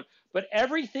write on. But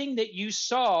everything that you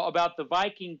saw about the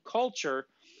Viking culture,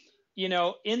 you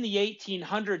know, in the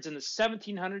 1800s and the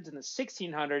 1700s and the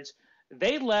 1600s,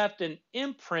 they left an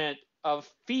imprint of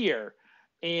fear,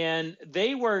 and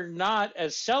they were not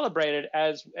as celebrated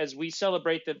as we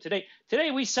celebrate them today.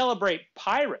 Today we celebrate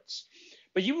pirates,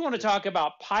 but you want to talk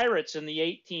about pirates in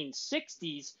the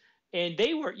 1860s, and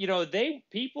they were, they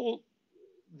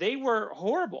were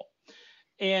horrible.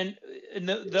 And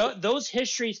those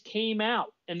histories came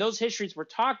out, and those histories were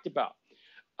talked about.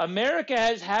 America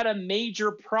has had a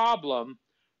major problem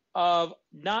of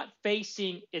not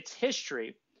facing its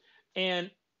history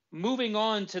and moving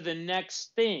on to the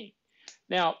next thing.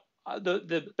 Now,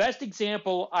 the best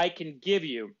example I can give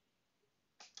you,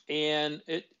 and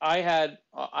I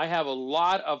have a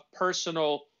lot of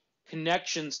personal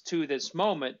connections to this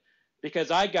moment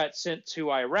because I got sent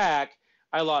to Iraq.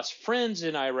 I lost friends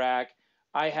in Iraq.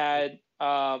 I had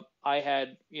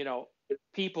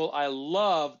people I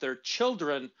love, their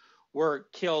children were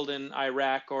killed in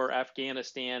Iraq or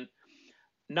Afghanistan.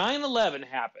 9/11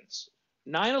 happens.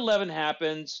 9/11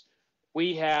 happens.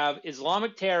 We have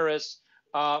Islamic terrorists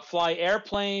fly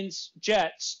airplanes,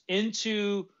 jets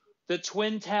into the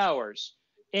Twin Towers.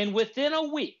 And within a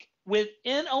week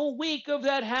of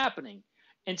that happening,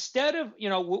 instead of,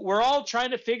 we're all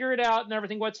trying to figure it out and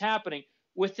everything, what's happening.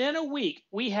 Within a week,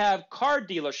 we have car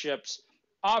dealerships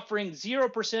offering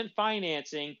 0%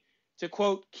 financing to,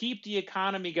 quote, keep the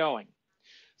economy going.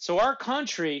 So our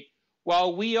country,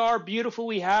 while we are beautiful,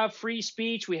 we have free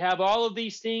speech, we have all of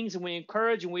these things, and we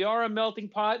encourage, and we are a melting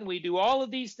pot, and we do all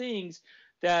of these things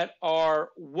that are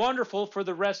wonderful for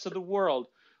the rest of the world.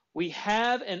 We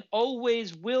have and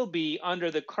always will be,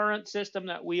 under the current system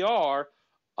that we are,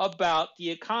 about the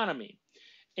economy.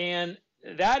 And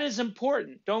that is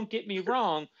important, don't get me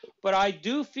wrong, but I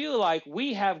do feel like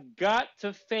we have got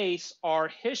to face our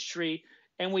history,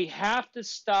 and we have to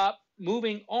stop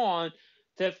moving on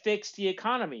to fix the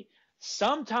economy.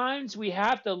 Sometimes we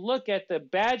have to look at the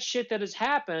bad shit that has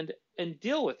happened and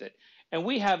deal with it. And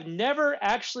we have never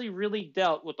actually really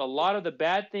dealt with a lot of the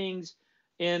bad things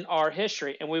in our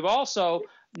history. And we've also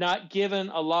not given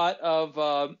a lot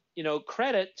of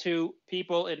credit to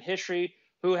people in history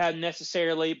who have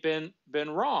necessarily been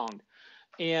wronged.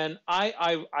 And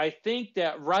I think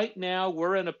that right now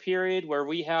we're in a period where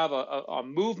we have a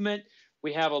movement.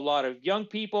 We have a lot of young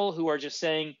people who are just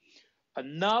saying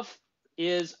enough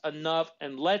is enough,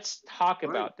 and let's talk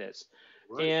about this.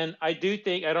 Right. And I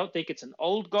don't think it's an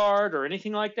old guard or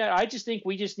anything like that. I just think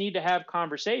we just need to have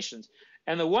conversations.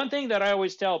 And the one thing that I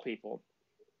always tell people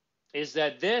is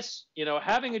that this,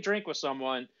 having a drink with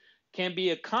someone can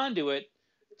be a conduit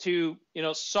to,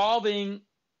 solving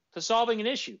an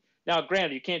issue. Now,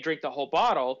 granted, you can't drink the whole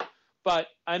bottle, but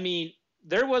I mean,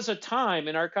 there was a time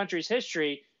in our country's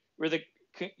history where the,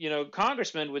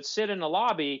 congressmen would sit in the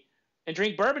lobby and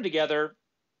drink bourbon together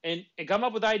and come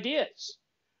up with ideas.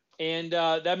 And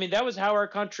that was how our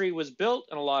country was built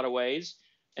in a lot of ways.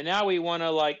 And now we want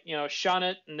to shun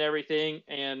it and everything.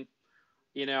 And,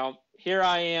 here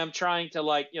I am trying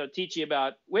to teach you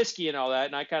about whiskey and all that.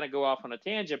 And I kind of go off on a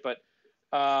tangent, but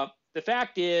the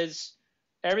fact is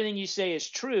everything you say is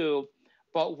true,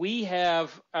 but we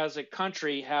have, as a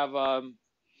country,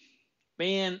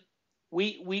 we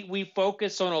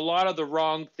focus on a lot of the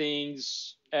wrong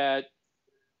things at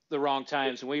the wrong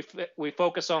times, and we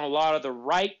focus on a lot of the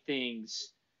right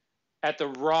things at the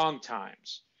wrong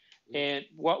times. And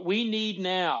what we need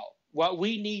now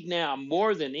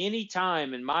more than any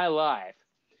time in my life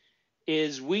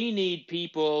is we need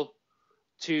people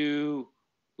to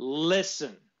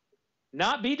listen,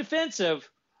 not be defensive,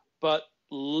 but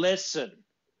listen.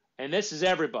 And this is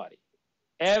everybody.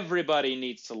 Everybody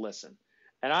needs to listen.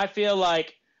 And I feel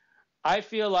like a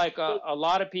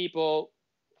lot of people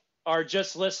are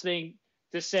just listening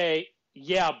to say,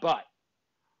 yeah, but,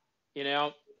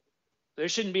 there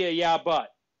shouldn't be a yeah,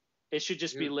 but. It should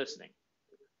just be listening.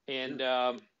 And,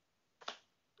 yeah.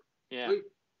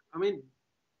 I mean,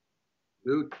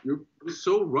 dude, you're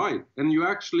so right. And you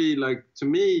actually, to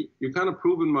me, you're kind of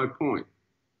proving my point.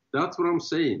 That's what I'm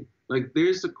saying.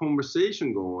 There's a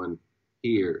conversation going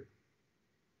here.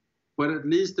 But at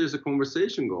least there's a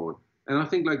conversation going. And I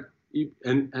think,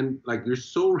 you're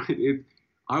so right.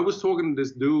 I was talking to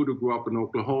this dude who grew up in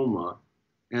Oklahoma,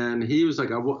 and he was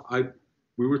like,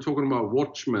 we were talking about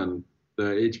Watchmen, the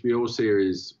HBO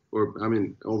series,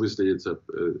 obviously it's a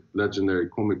legendary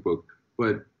comic book,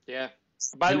 but yeah.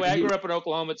 By the way, I grew up in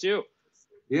Oklahoma too.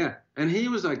 Yeah, and he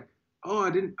was like, "Oh, I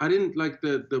didn't like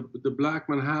the Black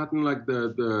Manhattan, like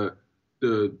the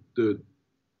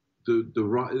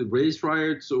race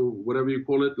riots or whatever you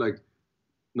call it,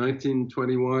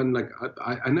 1921.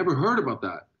 I never heard about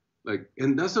that.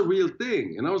 And that's a real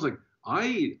thing." And I was like,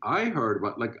 I heard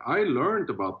about, I learned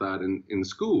about that in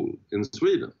school in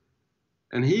Sweden.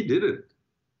 And he did it.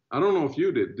 I don't know if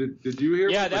you did. Did you hear?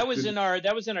 Yeah, that was in our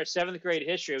 7th grade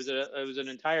history. It was an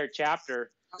entire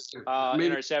chapter in our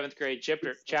 7th grade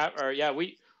chapter. Yeah,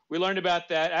 we learned about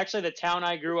that. Actually, the town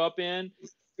I grew up in,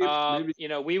 you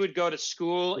know, we would go to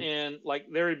school and like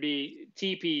there would be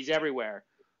teepees everywhere,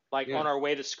 like on our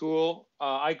way to school.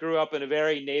 I grew up in a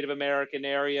very Native American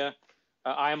area.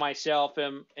 I myself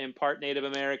am part Native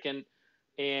American,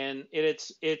 and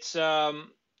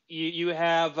you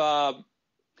have.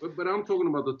 But I'm talking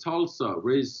about the Tulsa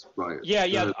race riot.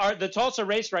 Yeah, the Tulsa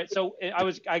race riot. So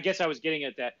I guess I was getting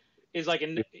at that. Is like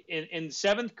in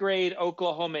 7th grade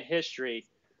Oklahoma history,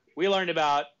 we learned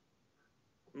about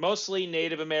mostly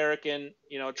Native American,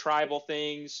 you know, tribal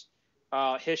things,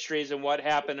 histories, and what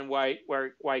happened, and why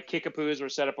Kickapoos were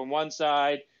set up on one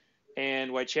side,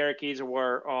 and why Cherokees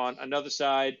were on another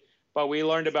side. But we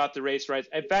learned about the race riots.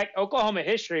 In fact, Oklahoma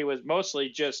history was mostly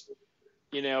just,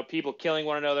 you know, people killing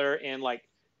one another and like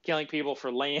killing people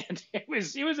for land. It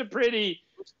was a pretty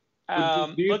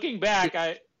looking back,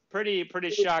 pretty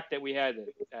shocked that we had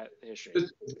that history.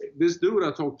 This dude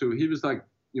I talked to, he was like,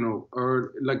 you know,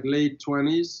 like late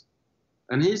 20s,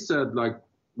 and he said like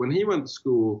when he went to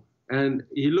school, and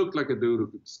he looked like a dude who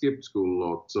could skip school a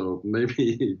lot, so maybe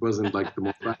he wasn't like the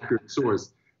most accurate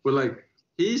source, but like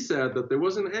he said that there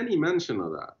wasn't any mention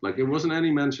of that. Like it wasn't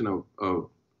any mention of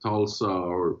Tulsa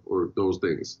or those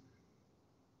things.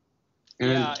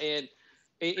 And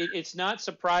it's not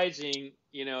surprising,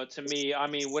 you know, to me. I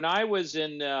mean, when I was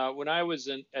at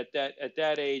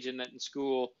that age and in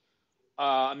school,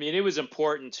 I mean, it was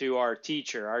important to our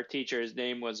teacher. Our teacher, his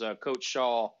name was Coach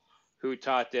Shaw, who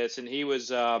taught this, and he was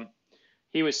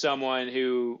someone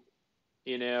who,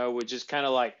 you know, would just kind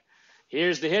of like,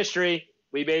 here's the history.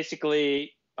 We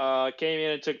basically came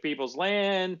in and took people's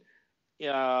land. You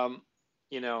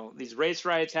know, these race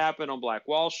riots happened on Black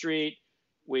Wall Street.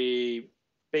 We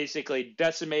basically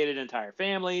decimated entire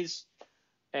families,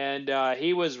 and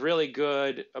he was really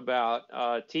good about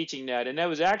teaching that. And that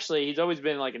was actually, he's always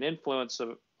been like an influence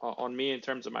on me in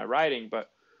terms of my writing. But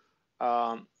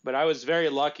I was very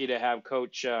lucky to have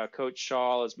Coach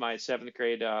Shaw as my 7th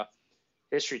grade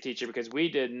history teacher, because we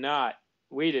did not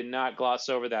gloss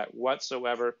over that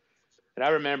whatsoever. And I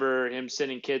remember him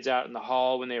sending kids out in the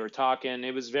hall when they were talking.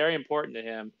 It was very important to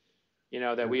him, you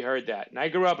know, that we heard that. And I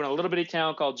grew up in a little bitty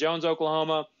town called Jones,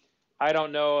 Oklahoma. I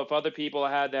don't know if other people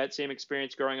had that same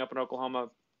experience growing up in Oklahoma,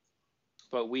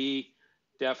 but we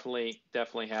definitely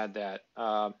had that.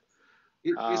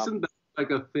 Isn't that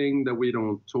like a thing that we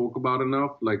don't talk about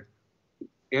enough? Like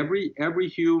every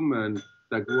human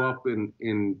that grew up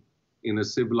in a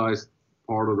civilized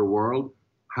part of the world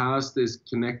has this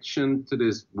connection to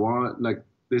this one, like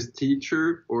this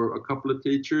teacher or a couple of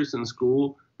teachers in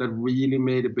school that really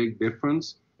made a big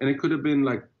difference. And it could have been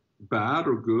like bad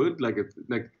or good. Like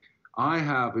I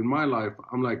have in my life,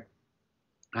 I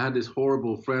had this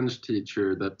horrible French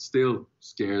teacher that still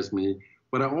scares me.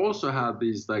 But I also had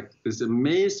this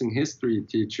amazing history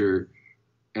teacher,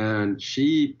 and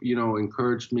she, you know,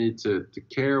 encouraged me to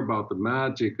care about the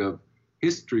magic of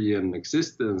history and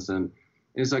existence. And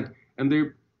it's like,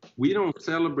 and we don't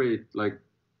celebrate like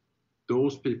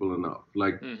those people enough,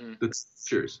 like the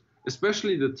teachers,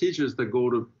 especially the teachers that go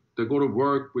to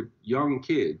work with young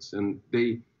kids, and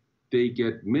they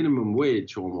get minimum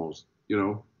wage almost, you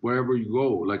know, wherever you go.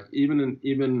 Like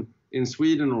even in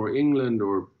Sweden or England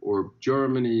or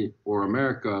Germany or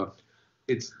America,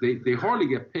 they hardly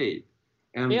get paid.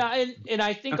 And and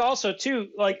I think also too,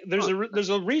 like there's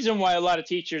a reason why a lot of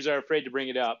teachers are afraid to bring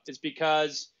it up. It's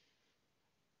because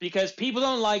people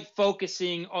don't like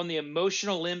focusing on the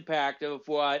emotional impact of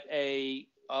what a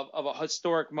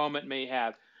historic moment may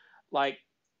have. Like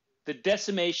the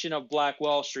decimation of Black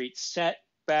Wall Street set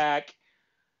back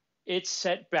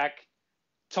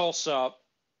Tulsa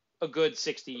a good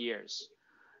 60 years.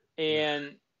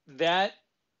 And that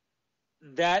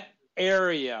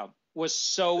area was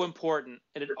so important.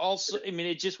 And it also, I mean,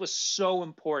 it just was so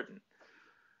important.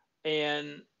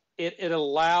 And it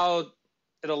allowed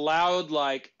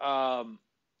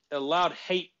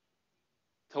hate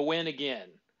to win again.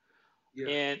 Yeah.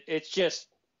 And it's just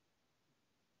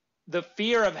the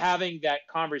fear of having that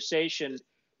conversation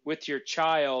with your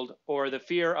child, or the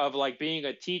fear of like being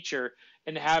a teacher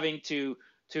and having to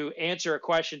answer a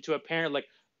question to a parent, like,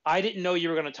 I didn't know you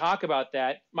were going to talk about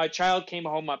that. My child came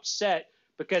home upset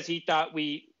because he thought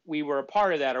we were a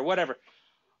part of that or whatever.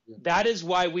 Yeah. That is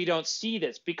why we don't see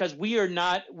this, because we are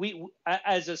not,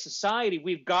 as a society,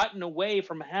 we've gotten away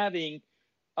from having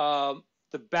the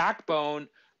backbone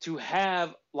to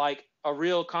have like a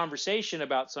real conversation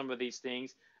about some of these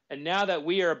things. And now that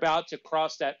we are about to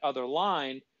cross that other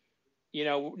line, you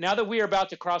know, now that we are about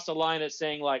to cross the line of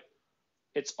saying, like,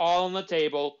 it's all on the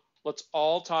table, let's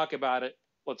all talk about it,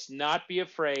 let's not be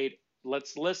afraid,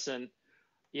 let's listen,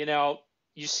 you know,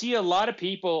 you see a lot of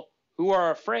people who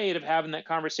are afraid of having that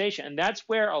conversation. And that's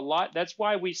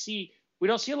why we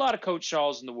don't see a lot of Coach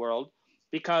Shawls in the world,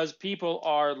 because people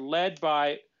are led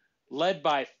by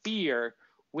fear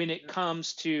when it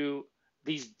comes to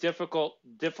these difficult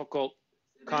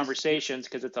conversations,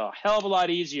 because it's a hell of a lot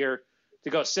easier to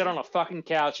go sit on a fucking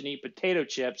couch and eat potato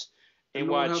chips and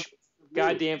watch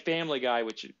goddamn Family Guy,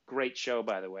 which is a great show,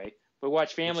 by the way, but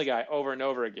watch Family Guy over and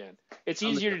over again. It's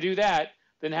easier to do that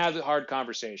than have the hard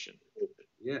conversation.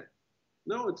 Yeah.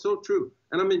 No, it's so true.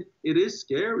 And I mean, it is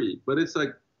scary, but it's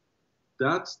like,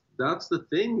 that's the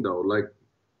thing though. Like,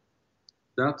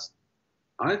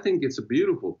 I think it's a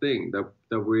beautiful thing that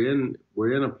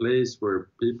we're in a place where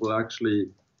people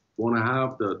actually want to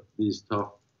have these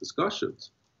tough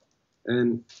discussions.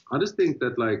 And I just think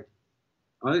that, like,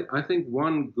 I think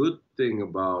one good thing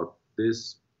about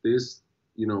this,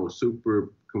 you know,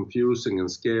 super confusing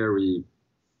and scary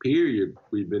period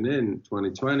we've been in,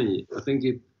 2020, I think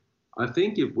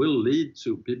it will lead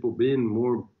to people being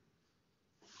more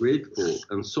grateful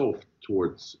and soft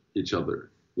towards each other,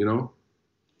 you know?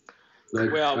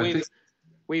 Like, well,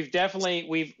 we've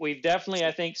definitely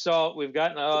I think so. We've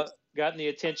gotten the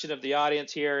attention of the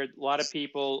audience here. A lot of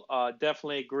people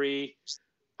definitely agree.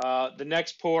 The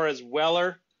next pour is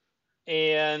Weller,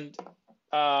 and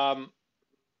Beth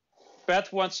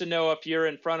wants to know if you're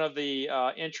in front of the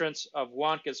entrance of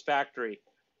Wonka's factory,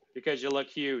 because you look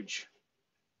huge.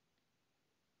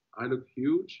 I look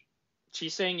huge?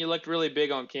 She's saying you looked really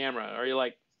big on camera. Are you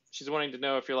like? She's wanting to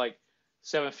know if you're like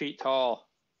 7 feet tall.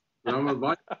 I'm a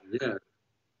Viking, yeah.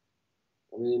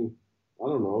 I mean, I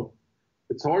don't know.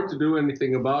 It's hard to do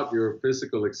anything about your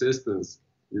physical existence.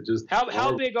 You just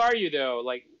how big are you though?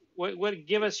 Like, what?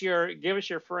 Give us your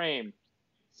frame.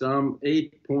 Some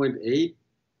 8.8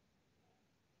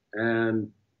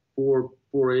 and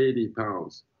 480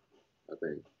 pounds, I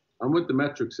think. I'm with the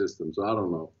metric system, so I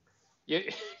don't know. You're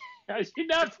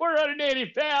not 480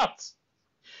 pounds.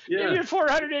 Yeah. If you're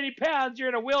 480 pounds, you're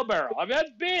in a wheelbarrow. I mean, that's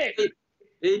big.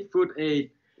 8'8"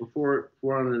 for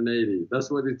 480. That's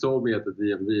what he told me at the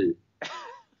DMV.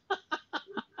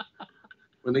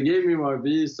 When they gave me my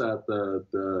visa at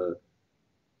the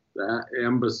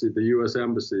embassy, the U.S.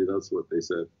 embassy, that's what they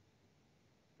said.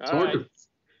 It's hard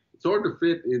to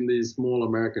fit in these small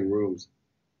American rooms.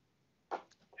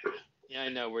 Yeah, I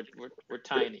know. We're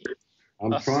tiny.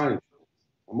 I'm trying.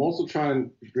 I'm also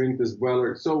trying to drink this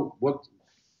Weller. So what?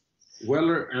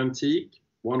 Weller Antique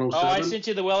 107. Oh, I sent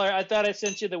you the Weller. I thought I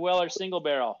sent you the Weller single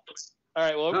barrel. All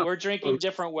right. Well, we're drinking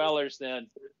different Wellers then.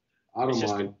 I don't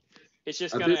mind. It's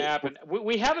just going to happen.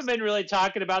 We haven't been really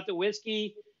talking about the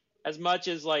whiskey as much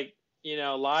as, like, you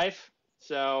know, life.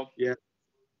 So yeah.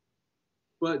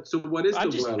 But so what is the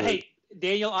Weller? Hey,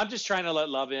 Daniel, I'm just trying to let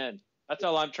love in. That's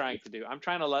all I'm trying to do. I'm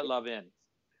trying to let love in.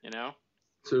 You know.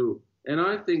 Too, and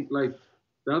I think, like,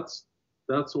 that's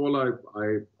all I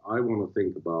want to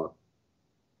think about.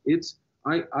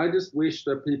 I just wish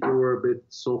that people were a bit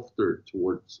softer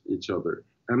towards each other.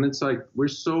 And it's like, we're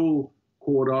so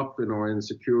caught up in our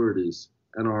insecurities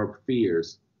and our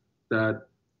fears that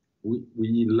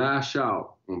we lash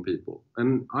out on people.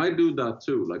 And I do that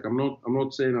too. Like, I'm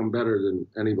not saying I'm better than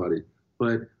anybody,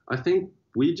 but I think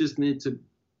we just need to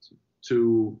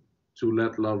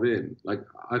let love in. Like,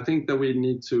 I think that we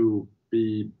need to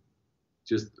be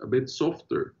just a bit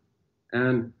softer.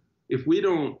 And if we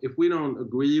don't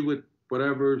agree with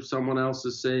whatever someone else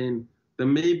is saying,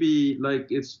 then maybe,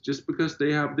 like, it's just because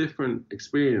they have different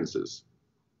experiences.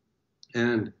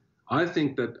 And I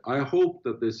hope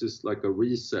that this is like a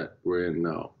reset we're in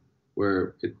now,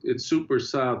 where it's super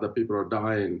sad that people are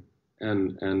dying,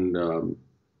 and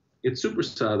it's super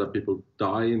sad that people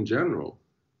die in general.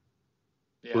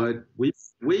 Yeah. But we're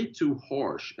way too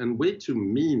harsh and way too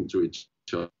mean to each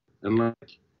other, and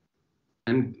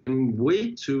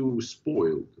way too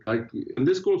spoiled. Like, and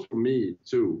this goes for me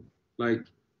too. Like,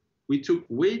 we took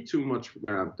way too much for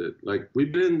granted. Like,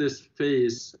 we've been in this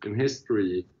phase in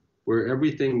history where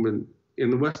everything in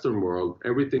the Western world,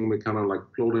 everything been kind of like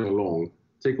floating along.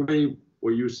 Take away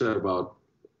what you said about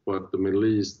what the Middle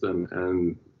East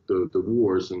and the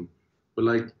wars, but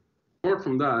like, apart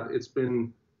from that,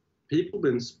 people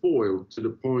been spoiled to the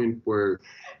point where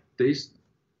they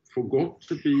forgot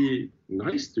to be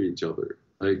nice to each other.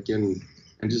 Like, and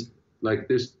just like,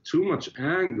 there's too much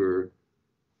anger.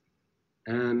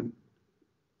 And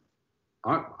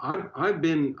I've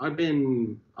been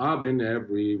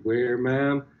everywhere,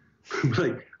 man.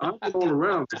 Like, I've been all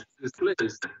around this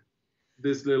place,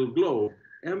 this little globe,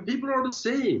 and people are the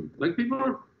same. Like people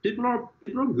are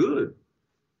good.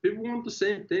 People want the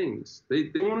same things. They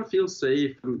want to feel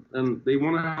safe, and they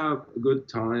want to have a good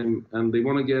time, and they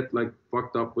want to get like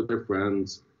fucked up with their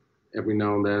friends every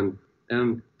now and then,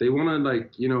 and they want to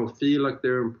like, you know, feel like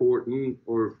they're important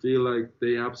or feel like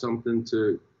they have something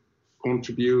to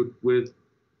contribute with,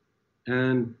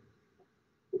 and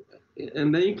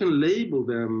then you can label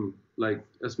them like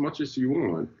as much as you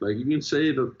want. Like you can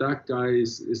say that that guy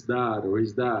is that, or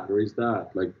he's that, or he's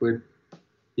that. Like, but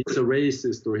he's a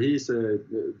racist, or he's a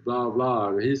blah blah,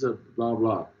 or he's a blah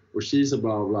blah, or she's a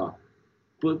blah blah.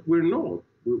 But we're not.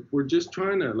 We're just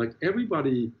trying to, like,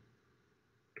 everybody.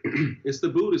 It's the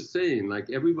Buddhist saying, like,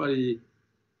 everybody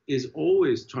is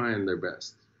always trying their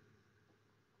best.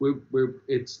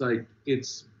 It's like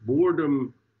it's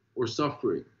boredom or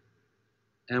suffering,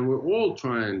 and we're all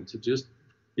trying to just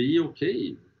be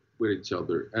okay with each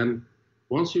other. And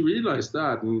once you realize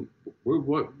that, and we're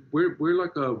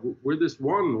this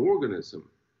one organism.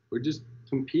 We're just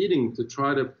competing to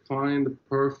try to find the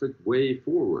perfect way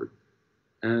forward.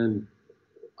 And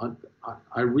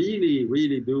I really,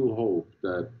 really do hope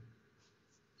that's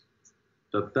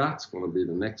going to be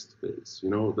the next phase. You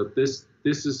know, that this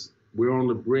is, we're on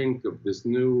the brink of this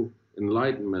new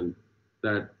enlightenment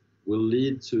that will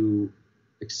lead to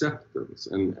acceptance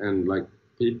and like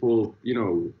people, you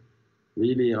know,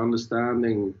 really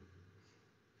understanding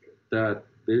that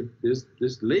there's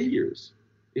layers.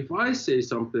 If I say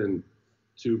something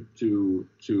to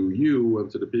you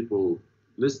and to the people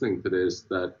listening to this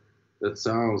that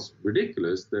sounds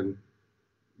ridiculous, then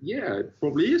yeah, it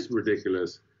probably is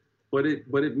ridiculous, but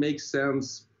it makes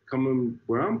sense coming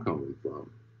where I'm coming from.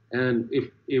 And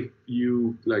if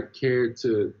you like care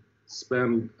to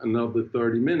spend another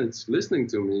 30 minutes listening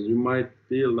to me, you might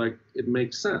feel like it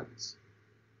makes sense.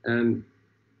 And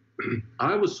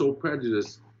I was so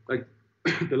prejudiced. Like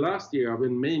the last year, I've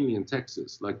been mainly in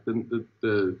Texas. Like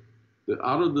the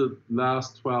out of the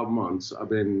last 12 months, I've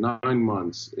been 9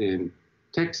 months in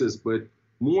Texas, but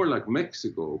more like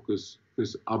Mexico, because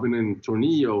I've been in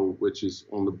Tornillo, which is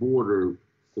on the border,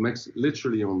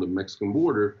 literally on the Mexican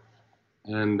border,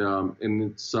 and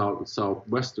in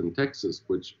southwestern Texas,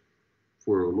 which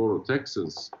for a lot of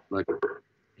Texans like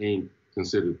ain't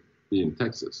considered being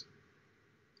Texas.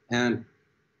 And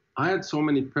I had so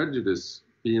many prejudice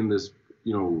being this,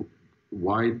 you know,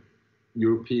 white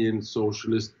European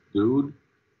socialist dude,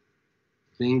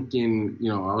 thinking, you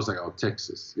know, I was like, oh,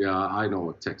 Texas. Yeah, I know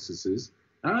what Texas is.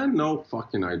 And I had no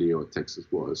fucking idea what Texas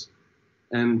was.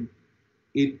 And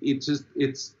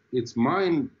it's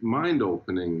mind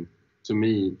opening to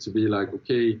me to be like,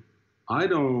 okay,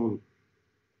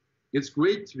 it's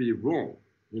great to be wrong.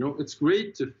 You know, it's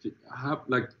great to have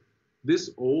like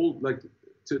this old, like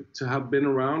to have been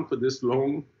around for this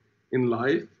long in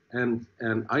life. And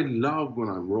I love when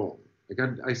I'm wrong. Like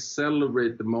I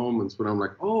celebrate the moments when I'm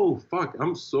like, oh, fuck,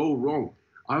 I'm so wrong.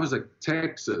 I was like,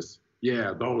 Texas,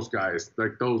 yeah, those guys,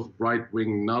 like those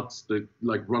right-wing nuts that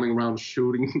like running around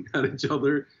shooting at each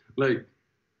other. Like,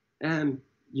 and,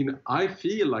 you know, I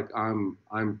feel like I'm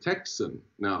Texan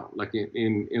now, like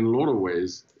in a lot of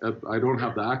ways. I don't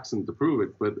have the accent to prove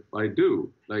it, but I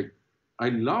do. Like, I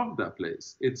love that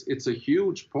place. It's a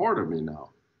huge part of me now.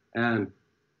 And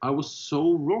I was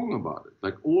so wrong about it.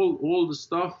 Like all the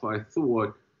stuff I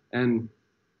thought, and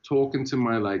talking to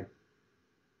my like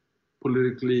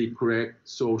politically correct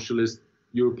socialist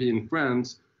European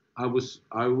friends,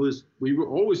 we were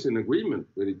always in agreement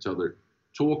with each other,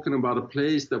 talking about a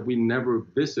place that we never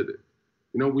visited.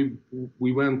 You know,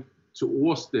 we went to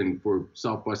Austin for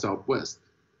South by Southwest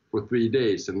for 3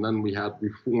 days, and then we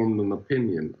formed an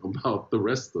opinion about the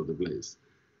rest of the place.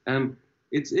 And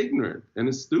it's ignorant and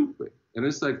it's stupid. And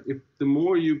it's like, if the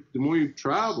more you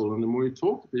travel and the more you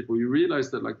talk to people, you realize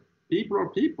that like people are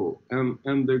people and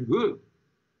they're good.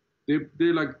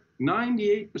 They're like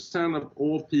 98% of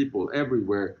all people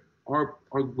everywhere are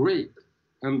great,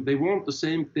 and they want the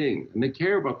same thing and they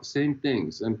care about the same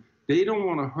things, and they don't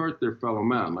want to hurt their fellow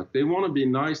man. Like they want to be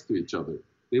nice to each other.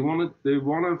 They want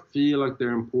to feel like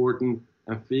they're important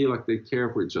and feel like they care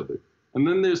for each other. And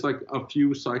then there's like a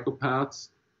few psychopaths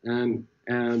and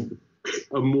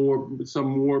some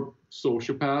more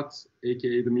sociopaths,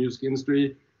 aka the music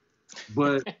industry,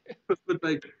 but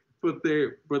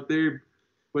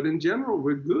in general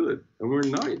we're good and we're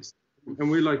nice and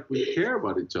we care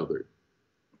about each other.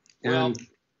 And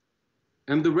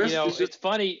the rest, you know, is just...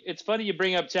 it's funny you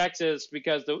bring up Texas,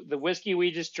 because the whiskey we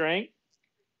just drank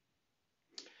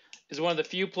is one of the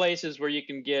few places where you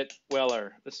can get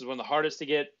Weller. This is one of the hardest to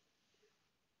get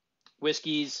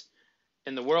whiskeys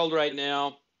in the world right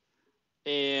now.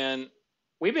 And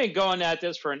we've been going at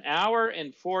this for an hour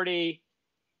and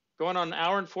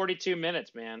 42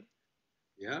 minutes, man.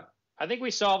 Yeah. I think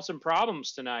we solved some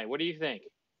problems tonight. What do you think?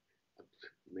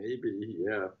 Maybe,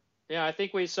 yeah. Yeah, I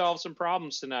think we solved some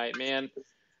problems tonight, man.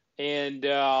 And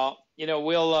we'll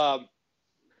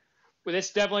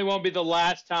this definitely won't be the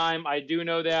last time. I do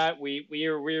know that we're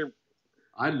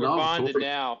bonded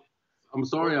now. I'm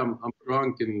sorry, I'm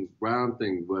drunk and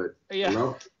ranting, but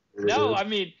yeah. No, I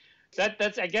mean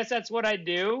that's I guess that's what I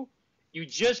do. You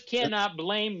just cannot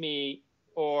blame me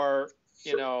or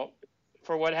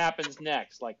for what happens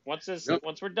next. Like once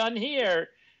we're done here,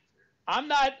 I'm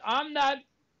not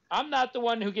the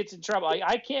one who gets in trouble.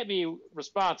 I can't be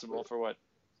responsible for what.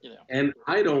 And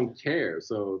I don't care.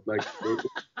 So like,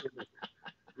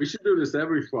 we should do this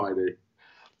every Friday.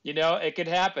 It could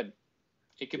happen.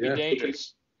 It could be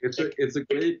dangerous. It's a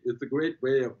great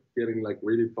way of getting like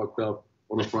really fucked up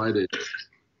on a Friday.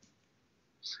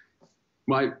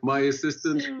 My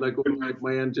assistant, like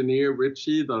my engineer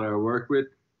Richie that I work with,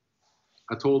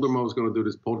 I told him I was going to do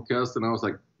this podcast, and I was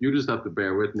like, you just have to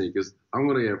bear with me because I'm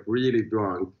going to get really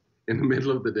drunk in the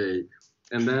middle of the day,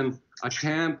 and then I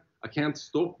can't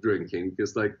stop drinking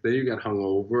because like then you get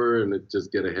hungover and it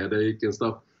just get a headache and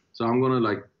stuff. So I'm gonna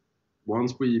like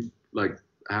once we like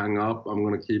hang up, I'm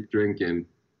gonna keep drinking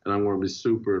and I'm gonna be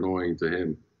super annoying to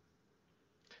him.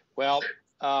 Well,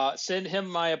 send him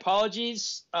my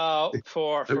apologies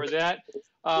for that.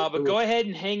 But go ahead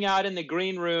and hang out in the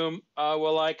green room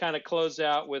while I kind of close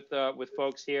out with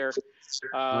folks here.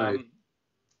 Right.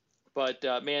 But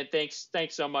man, thanks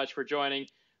so much for joining.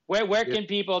 Where can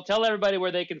people tell everybody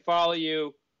where they can follow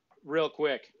you real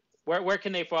quick? Where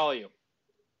can they follow you?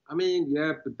 I mean,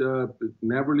 but the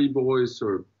Neverly Boys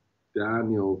or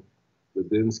Daniel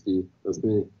Ledisnky, that's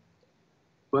me.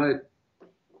 But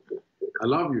I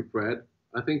love you, Fred.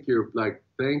 I think you're like,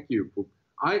 thank you.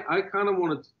 I kind of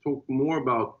wanted to talk more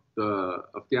about the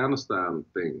Afghanistan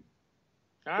thing.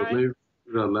 All but right. maybe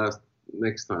that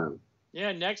next time.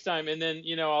 Yeah, next time. And then,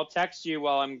 I'll text you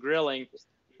while I'm grilling.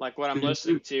 Like what I'm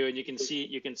listening to, and you can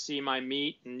see my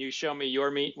meat, and you show me your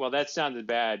meat. Well, that sounded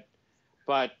bad,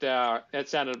 but that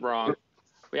sounded wrong.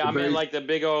 Yeah, I'm in like the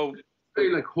big old.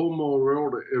 Very like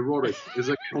homoerotic. It's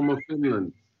like from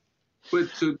Finland. But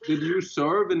so did you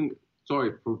serve in?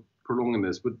 Sorry for prolonging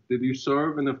this, but did you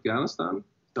serve in Afghanistan? Is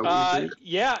that what you're saying?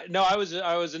 Yeah, no, I was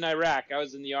in Iraq. I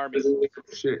was in the army.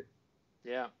 Shit.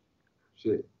 Yeah.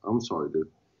 Shit. I'm sorry, dude.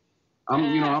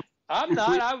 I'm not.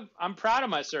 I'm proud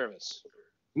of my service.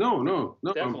 No.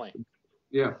 Definitely.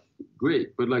 Yeah,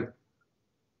 great. But like,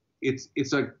 it's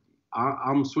like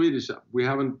I'm Swedish. We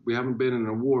haven't been in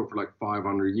a war for like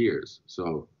 500 years.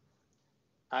 So.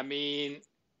 I mean,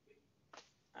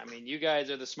 you guys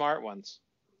are the smart ones.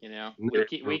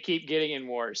 We keep getting in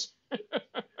wars.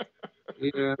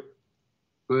 Yeah,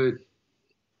 but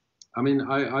I mean,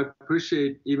 I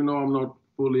appreciate, even though I'm not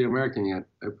fully American yet,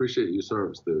 I appreciate your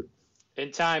service, dude.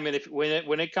 In time, and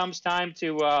when it comes time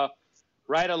to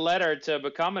write a letter to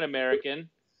become an American,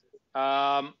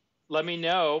 let me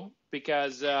know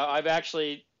because I've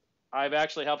actually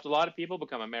helped a lot of people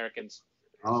become Americans.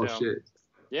 Oh, so, shit.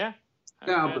 Yeah.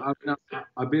 Yeah,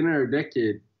 I've been here a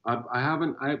decade.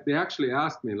 They actually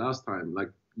asked me last time,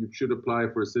 like, you should apply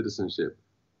for citizenship.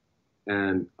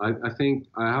 And I think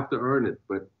I have to earn it,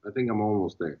 but I think I'm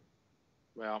almost there.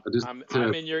 Well, I'm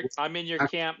in your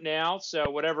camp now, so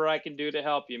whatever I can do to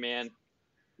help you, man.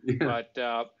 Yeah.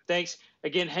 But thanks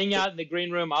again. Hang out in the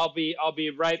green room. I'll be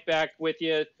right back with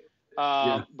you.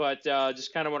 But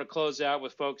just kind of want to close out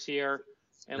with folks here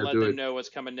and let them know what's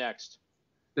coming next.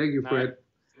 Thank you, Fred.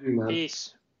 Right.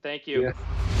 Peace. Thank you. Yeah.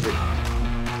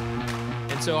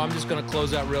 And so I'm just going to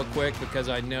close out real quick because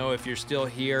I know if you're still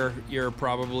here, you're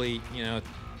probably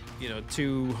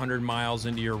 200 miles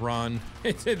into your run.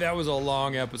 That was a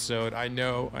long episode. I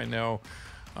know.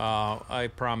 I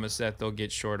promise that they'll get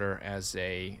shorter as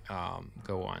they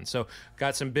go on. So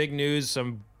got some big news,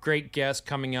 some great guests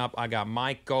coming up. I got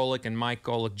Mike Golick and Mike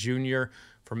Golick Jr.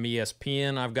 from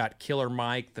ESPN. I've got Killer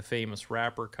Mike, the famous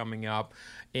rapper, coming up,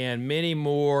 and many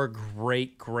more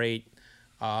great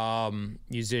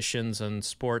musicians and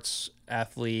sports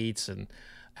athletes and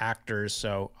actors.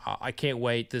 So I can't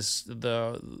wait.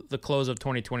 The close of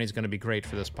 2020 is going to be great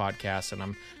for this podcast, and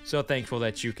I'm so thankful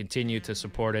that you continue to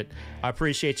support it. I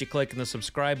appreciate you clicking the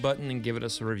subscribe button and giving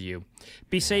us a review.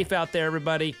 Be safe out there,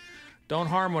 everybody. Don't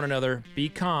harm one another. Be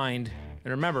kind.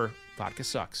 And remember, vodka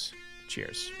sucks.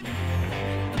 Cheers.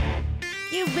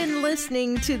 You've been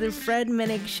listening to The Fred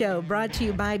Minnick Show, brought to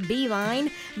you by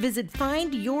Beeline. Visit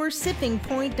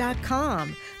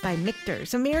findyoursippingpoint.com. by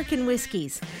Michter's American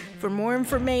Whiskeys. For more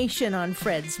information on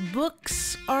Fred's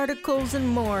books, articles, and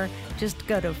more, just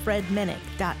go to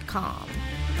fredminnick.com.